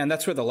 Yeah, and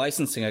that's where the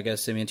licensing, I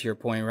guess, I mean, to your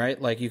point,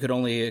 right? Like you could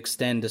only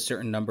extend a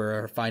certain number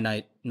or a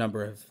finite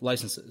number of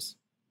licenses,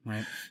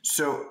 right?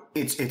 So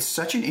it's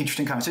such an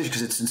interesting conversation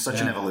because it's in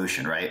such an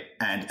evolution, right?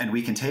 And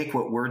we can take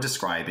what we're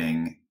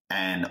describing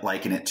and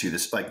liken it to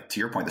this, to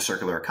your point, the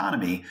circular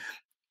economy.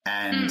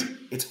 And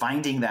it's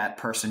finding that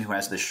person who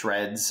has the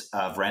shreds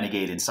of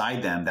renegade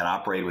inside them that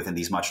operate within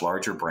these much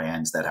larger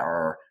brands that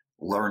are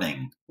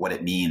learning what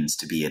it means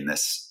to be in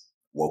this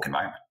woke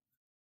environment.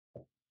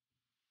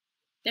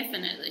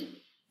 Definitely.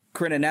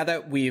 Karinna, now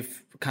that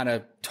we've kind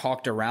of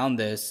talked around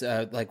this,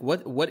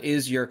 what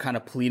is your kind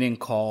of pleading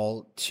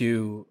call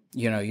to,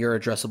 your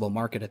addressable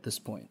market at this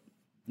point?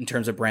 in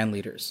terms of brand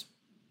leaders?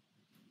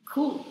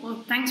 Cool.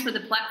 Well, thanks for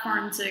the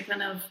platform to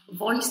kind of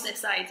voice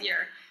this idea.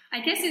 I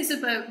guess it's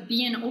about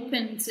being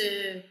open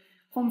to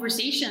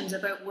conversations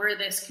about where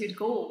this could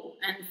go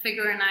and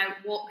figuring out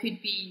what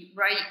could be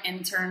right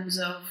in terms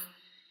of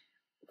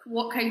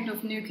what kind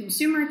of new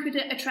consumer could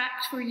it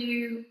attract for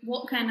you,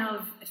 what kind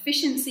of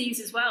efficiencies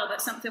as well.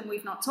 That's something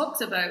we've not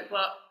talked about,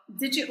 but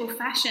digital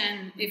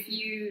fashion, if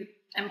you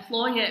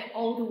employ it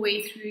all the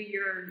way through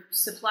your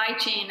supply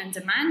chain and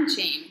demand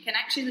chain, can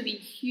actually be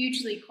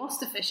hugely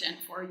cost efficient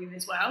for you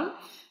as well.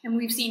 And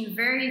we've seen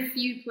very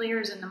few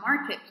players in the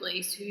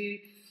marketplace who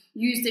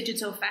use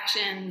digital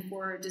fashion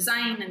for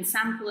design and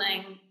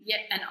sampling, yet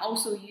and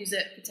also use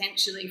it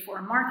potentially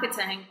for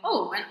marketing.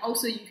 Oh, and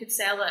also you could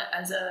sell it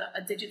as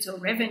a digital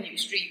revenue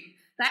stream.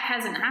 That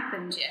hasn't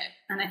happened yet.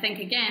 And I think,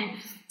 again,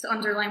 to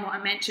underline what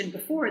I mentioned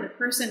before, the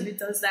person who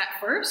does that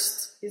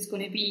first is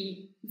going to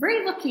be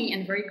very lucky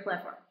and very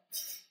clever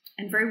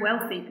and very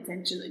wealthy,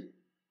 potentially.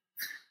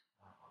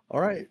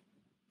 All right.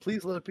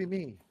 Please let it be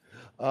me.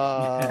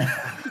 All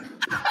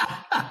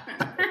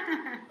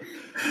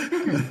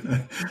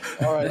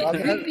right.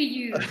 It could be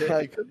you.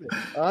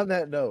 On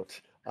that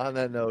note,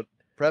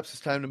 perhaps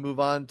it's time to move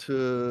on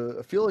to,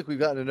 I feel like we've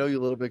gotten to know you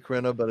a little bit,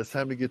 Karinna, but it's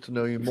time to get to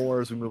know you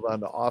more as we move on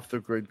to off the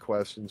grid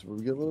questions where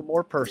we get a little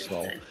more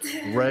personal.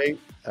 Right?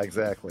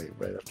 Exactly.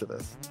 Right after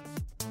this.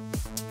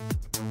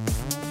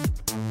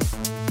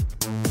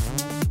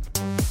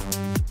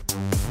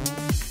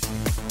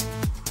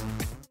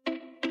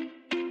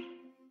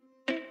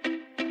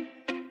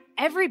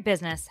 Every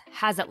business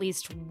has at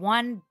least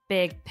one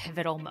big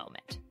pivotal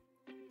moment.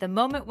 The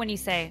moment when you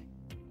say,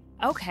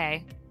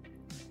 okay,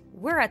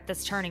 we're at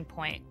this turning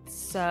point,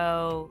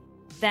 so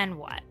then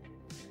what?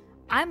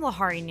 I'm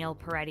Lahari Neal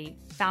Peretti,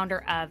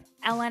 founder of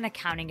LN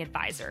Accounting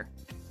Advisor.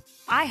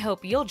 I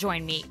hope you'll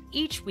join me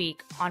each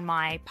week on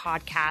my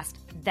podcast,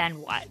 Then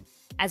What,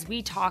 as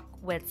we talk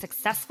with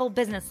successful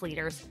business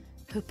leaders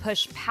who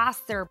push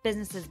past their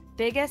business's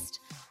biggest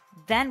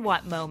then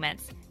what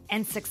moments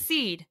and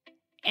succeed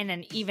in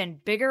an even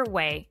bigger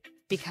way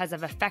because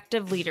of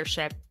effective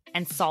leadership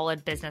and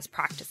solid business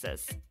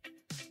practices.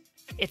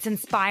 It's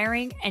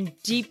inspiring and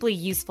deeply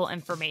useful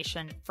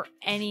information for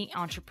any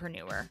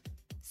entrepreneur.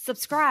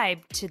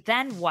 Subscribe to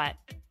Then What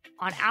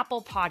on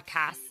Apple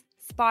Podcasts,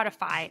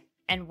 Spotify,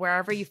 and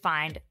wherever you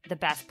find the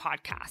best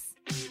podcasts.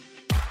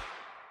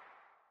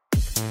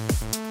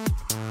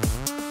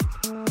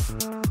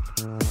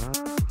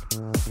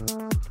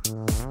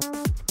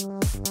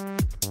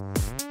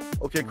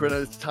 Okay,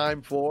 Karinna, it's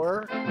time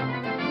for...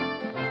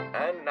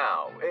 And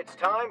now, it's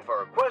time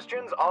for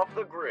Questions Off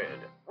the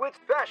Grid. With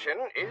Fashion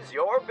is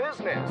Your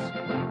Business.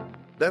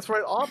 That's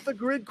right, off the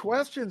grid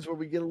questions where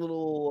we get a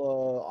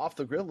little off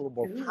the grid, a little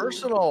more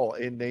personal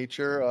in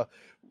nature.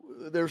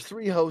 There's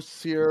three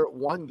hosts here,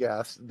 one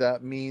guest.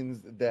 That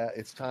means that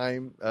it's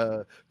time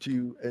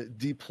to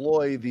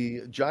deploy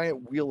the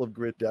giant wheel of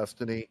grid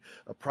destiny,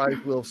 a prize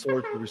wheel of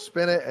sorts where we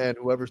spin it, and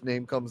whoever's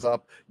name comes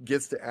up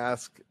gets to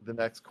ask the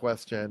next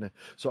question.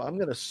 So I'm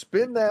going to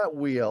spin that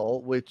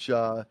wheel, which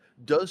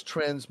does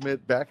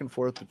transmit back and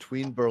forth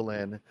between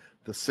Berlin.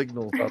 The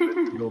signals of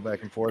it go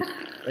back and forth.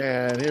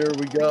 And here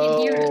we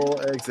go.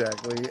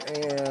 Exactly.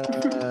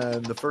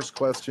 And the first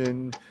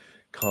question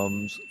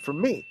comes from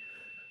me.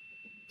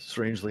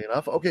 Strangely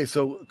enough. Okay,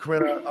 so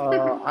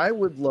Karinna, I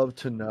would love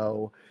to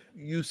know,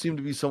 you seem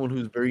to be someone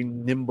who's very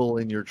nimble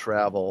in your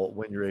travel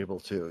when you're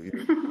able to.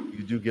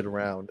 You do get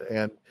around.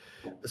 And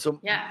so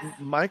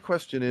my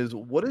question is,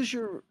 what is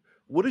your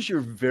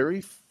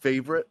very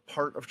favorite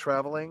part of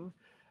traveling?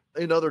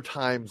 In other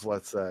times,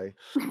 let's say.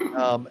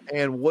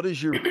 And what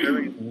is your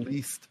very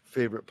least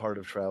favorite part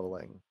of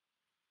traveling?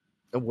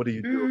 And what do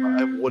you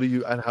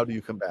do? And how do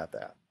you combat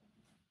that?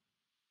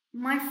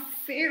 My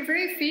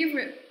very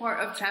favorite part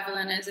of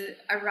traveling is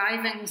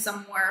arriving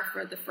somewhere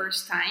for the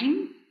first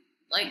time.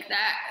 Like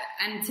that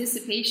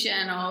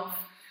anticipation of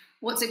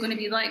what's it going to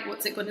be like?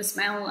 What's it going to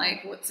smell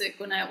like?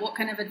 What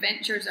kind of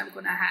adventures I'm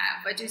going to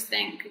have? I just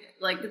think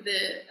like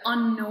the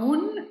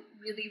unknown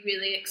really,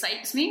 really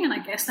excites me. And I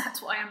guess that's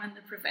why I'm in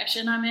the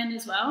profession I'm in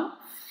as well.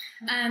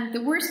 And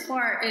the worst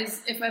part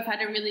is if I've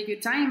had a really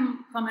good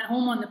time coming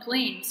home on the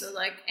plane. So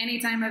like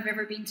anytime I've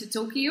ever been to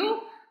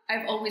Tokyo,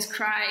 I've always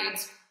cried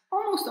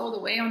almost all the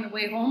way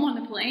home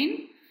on the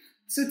plane.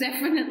 So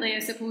definitely, I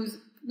suppose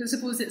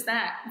it's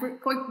that.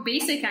 Quite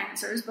basic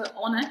answers, but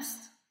honest.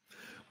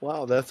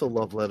 Wow, that's a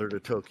love letter to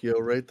Tokyo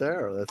right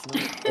there. That's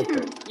nice.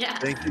 Okay. Yeah.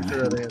 Thank you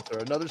for that answer.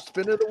 Another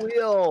spin of the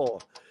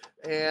wheel.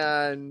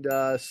 And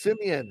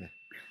Simeon,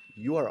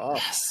 you are up.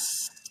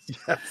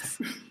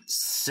 Yes.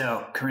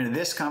 So, Karinna,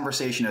 this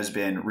conversation has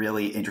been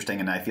really interesting,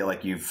 and I feel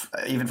like you've,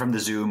 even from the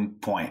Zoom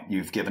point,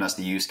 you've given us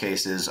the use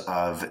cases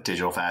of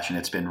digital fashion.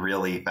 It's been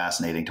really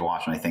fascinating to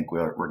watch, and I think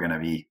we're going to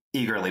be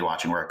eagerly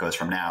watching where it goes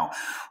from now.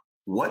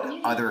 What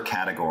other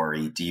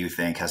category do you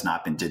think has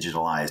not been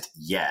digitalized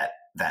yet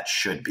that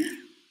should be?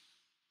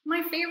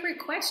 My favorite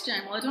question.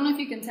 Well, I don't know if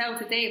you can tell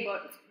today,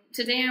 but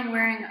today I'm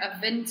wearing a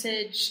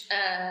vintage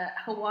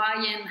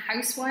Hawaiian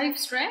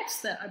housewife's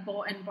dress that I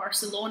bought in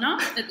Barcelona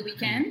at the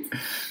weekend.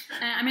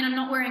 I mean, I'm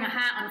not wearing a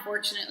hat,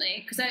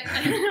 unfortunately, because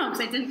I don't know,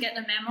 because I didn't get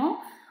the memo.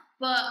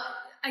 But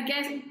I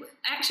guess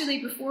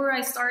actually before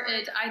I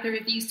started either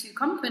of these two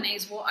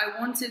companies, what I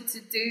wanted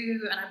to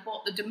do, and I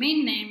bought the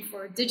domain name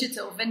for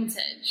Digital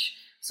Vintage.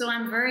 So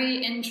I'm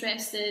very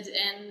interested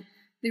in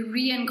the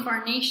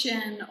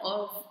reincarnation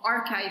of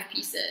archive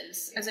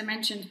pieces. As I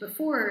mentioned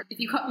before, if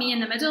you cut me in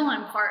the middle,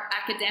 I'm part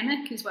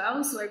academic as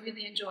well. So I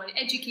really enjoy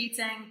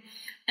educating,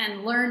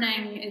 and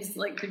learning is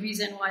like the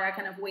reason why I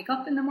kind of wake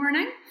up in the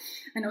morning.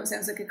 I know it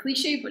sounds like a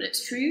cliche, but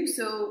it's true.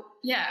 So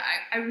yeah,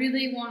 I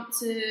really want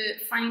to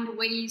find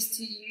ways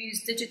to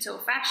use digital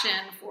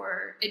fashion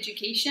for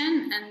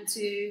education and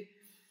to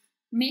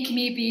make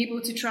me be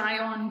able to try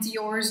on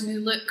Dior's new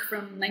look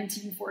from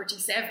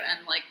 1947.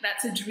 Like,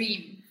 that's a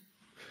dream.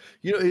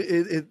 You know,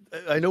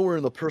 I know we're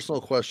in the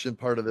personal question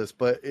part of this,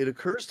 but it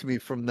occurs to me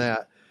from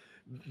that,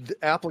 the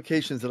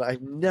applications that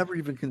I've never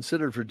even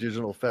considered for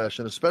digital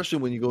fashion, especially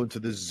when you go into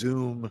the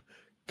Zoom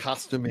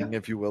costuming,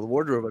 if you will,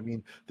 wardrobe. I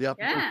mean, the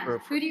application for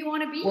who do you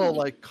want to be? Well,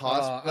 like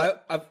cosplay.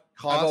 I've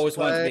always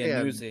wanted to be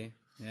a newsie.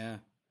 Yeah.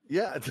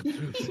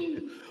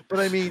 But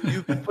I mean,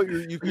 you can put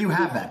your you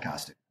have that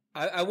costume.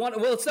 I want.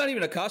 Well, it's not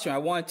even a costume. I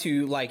want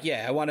to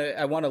I want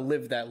to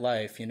live that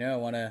life. You know, I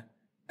want to.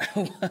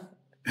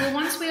 Well,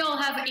 once we all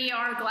have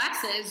AR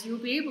glasses, you'll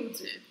be able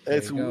to.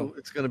 It's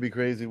going to be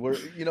crazy.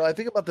 I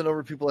think about the number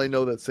of people I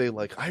know that say,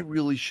 like, I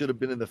really should have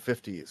been in the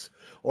 50s,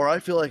 or I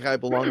feel like I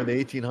belong in the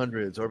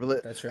 1800s,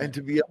 That's right. And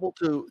to be able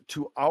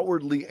to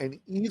outwardly and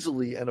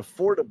easily and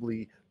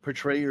affordably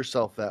portray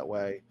yourself that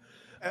way,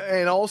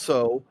 and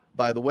also,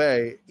 by the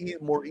way,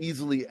 more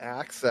easily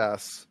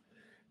access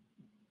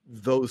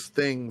those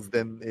things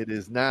than it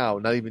is now,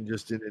 not even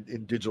just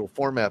in digital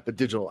format, but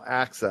digital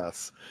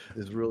access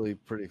is really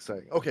pretty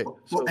exciting. Okay.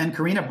 Well, and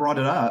Karinna brought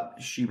it up.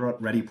 She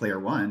brought Ready Player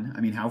One. I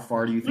mean, how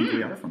far do you think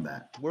we are from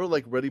that? We're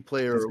like Ready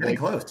Player. It's getting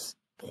close.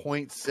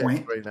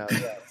 0.6 right now.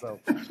 Yeah. So,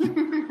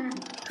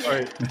 all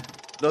right.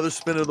 Another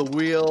spin of the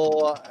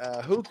wheel.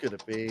 Who could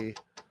it be?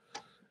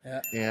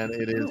 Yeah. And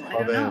it is.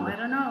 I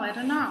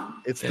don't know.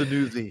 It's the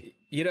newsie.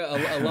 You know,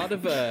 a lot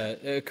of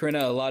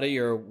Karinna, a lot of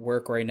your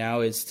work right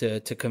now is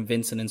to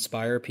convince and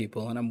inspire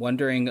people, and I'm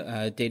wondering,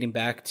 dating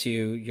back to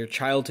your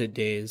childhood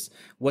days,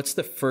 what's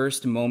the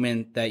first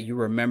moment that you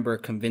remember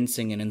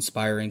convincing and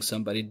inspiring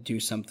somebody to do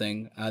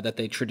something that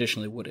they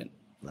traditionally wouldn't?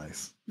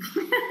 Nice.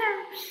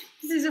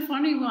 This is a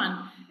funny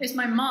one. It's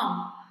my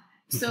mom.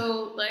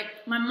 So,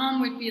 like, my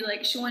mom would be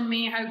like showing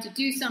me how to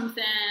do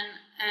something,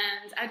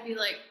 and I'd be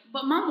like,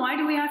 "But Mom, why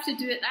do we have to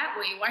do it that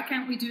way? Why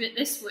can't we do it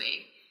this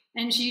way?"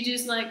 And she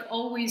just like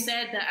always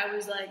said that I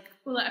was like,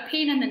 well, a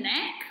pain in the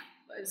neck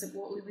is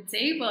what we would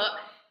say. But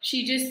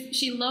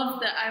she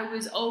loved that I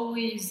was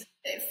always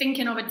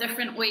thinking of a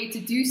different way to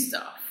do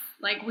stuff.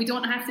 Like, we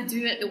don't have to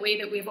do it the way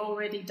that we've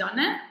already done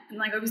it. And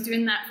like, I was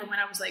doing that from when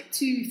I was like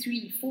 2,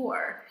 3,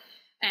 4.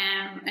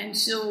 And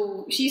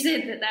so she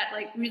said that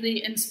like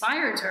really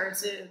inspired her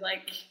to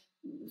like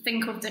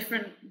think of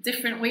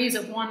different ways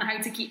of how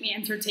to keep me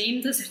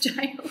entertained as a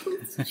child.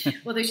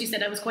 Although she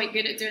said I was quite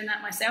good at doing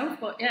that myself,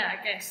 but yeah,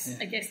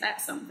 I guess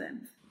that's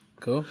something.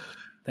 Cool.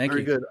 Thank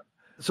you. Very good.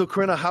 So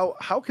Karinna,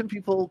 how can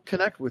people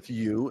connect with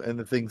you and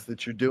the things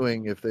that you're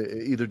doing, if they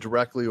either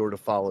directly or to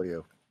follow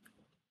you?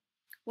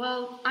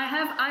 Well,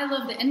 I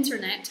love the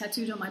internet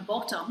tattooed on my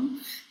bottom,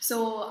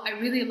 so I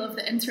really love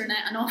the internet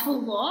an awful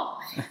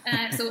lot.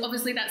 So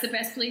obviously that's the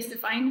best place to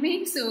find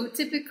me. So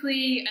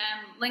typically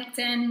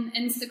LinkedIn,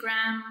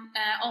 Instagram,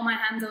 all my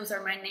handles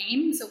are my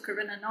name, so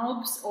Karinna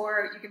Nobbs,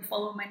 or you can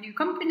follow my new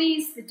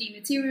companies, the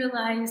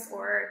Dematerialized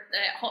or the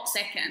Hot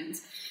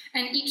Second.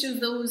 And each of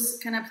those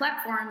kind of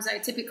platforms, I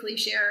typically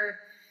share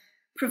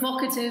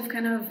provocative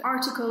kind of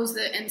articles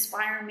that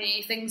inspire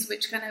me, things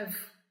which kind of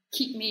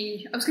keep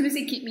me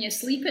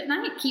asleep at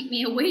night, keep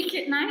me awake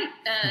at night,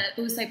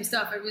 those type of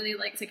stuff. I really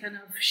like to kind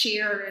of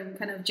share and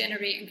kind of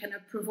generate and kind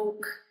of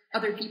provoke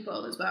other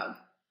people as well.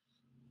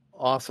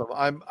 Awesome.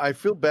 I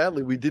feel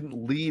badly we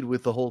didn't lead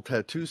with the whole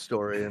tattoo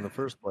story in the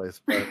first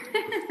place, but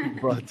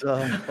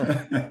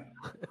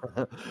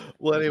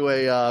well,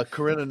 anyway,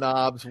 Karinna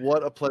Nobbs,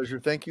 what a pleasure.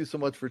 Thank you so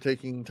much for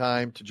taking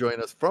time to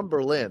join us from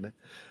Berlin,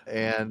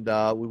 and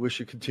we wish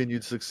you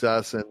continued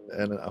success, and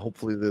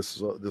hopefully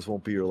this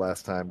won't be your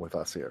last time with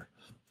us here.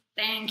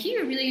 Thank you.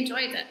 I really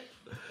enjoyed it.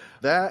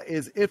 That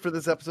is it for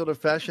this episode of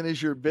Fashion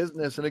is Your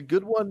Business, and a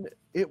good one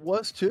it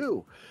was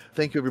too.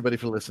 Thank you, everybody,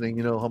 for listening.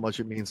 You know how much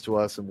it means to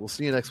us, and we'll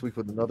see you next week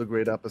with another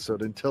great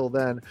episode. Until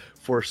then,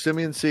 for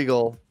Simeon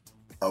Siegel.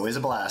 Always a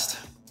blast.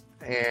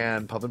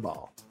 And Puff and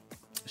Ball.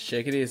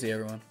 Shake it easy,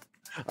 everyone.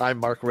 I'm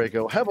Mark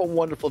Rako. Have a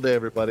wonderful day,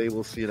 everybody.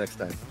 We'll see you next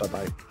time.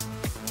 Bye-bye.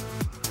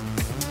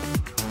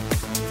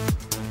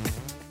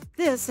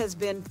 This has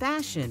been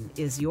Fashion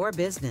is Your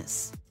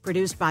Business,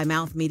 produced by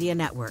Mouth Media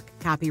Network.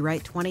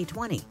 Copyright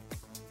 2020.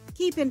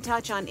 Keep in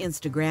touch on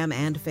Instagram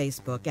and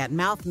Facebook at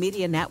Mouth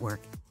Media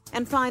Network,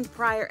 and find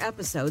prior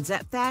episodes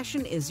at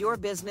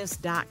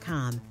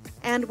fashionisyourbusiness.com.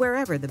 and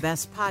wherever the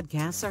best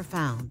podcasts are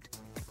found.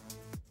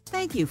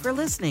 Thank you for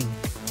listening.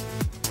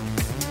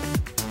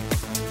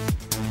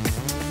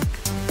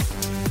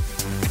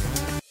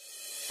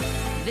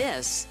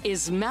 This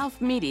is Mouth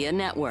Media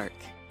Network,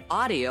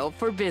 audio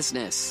for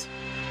business.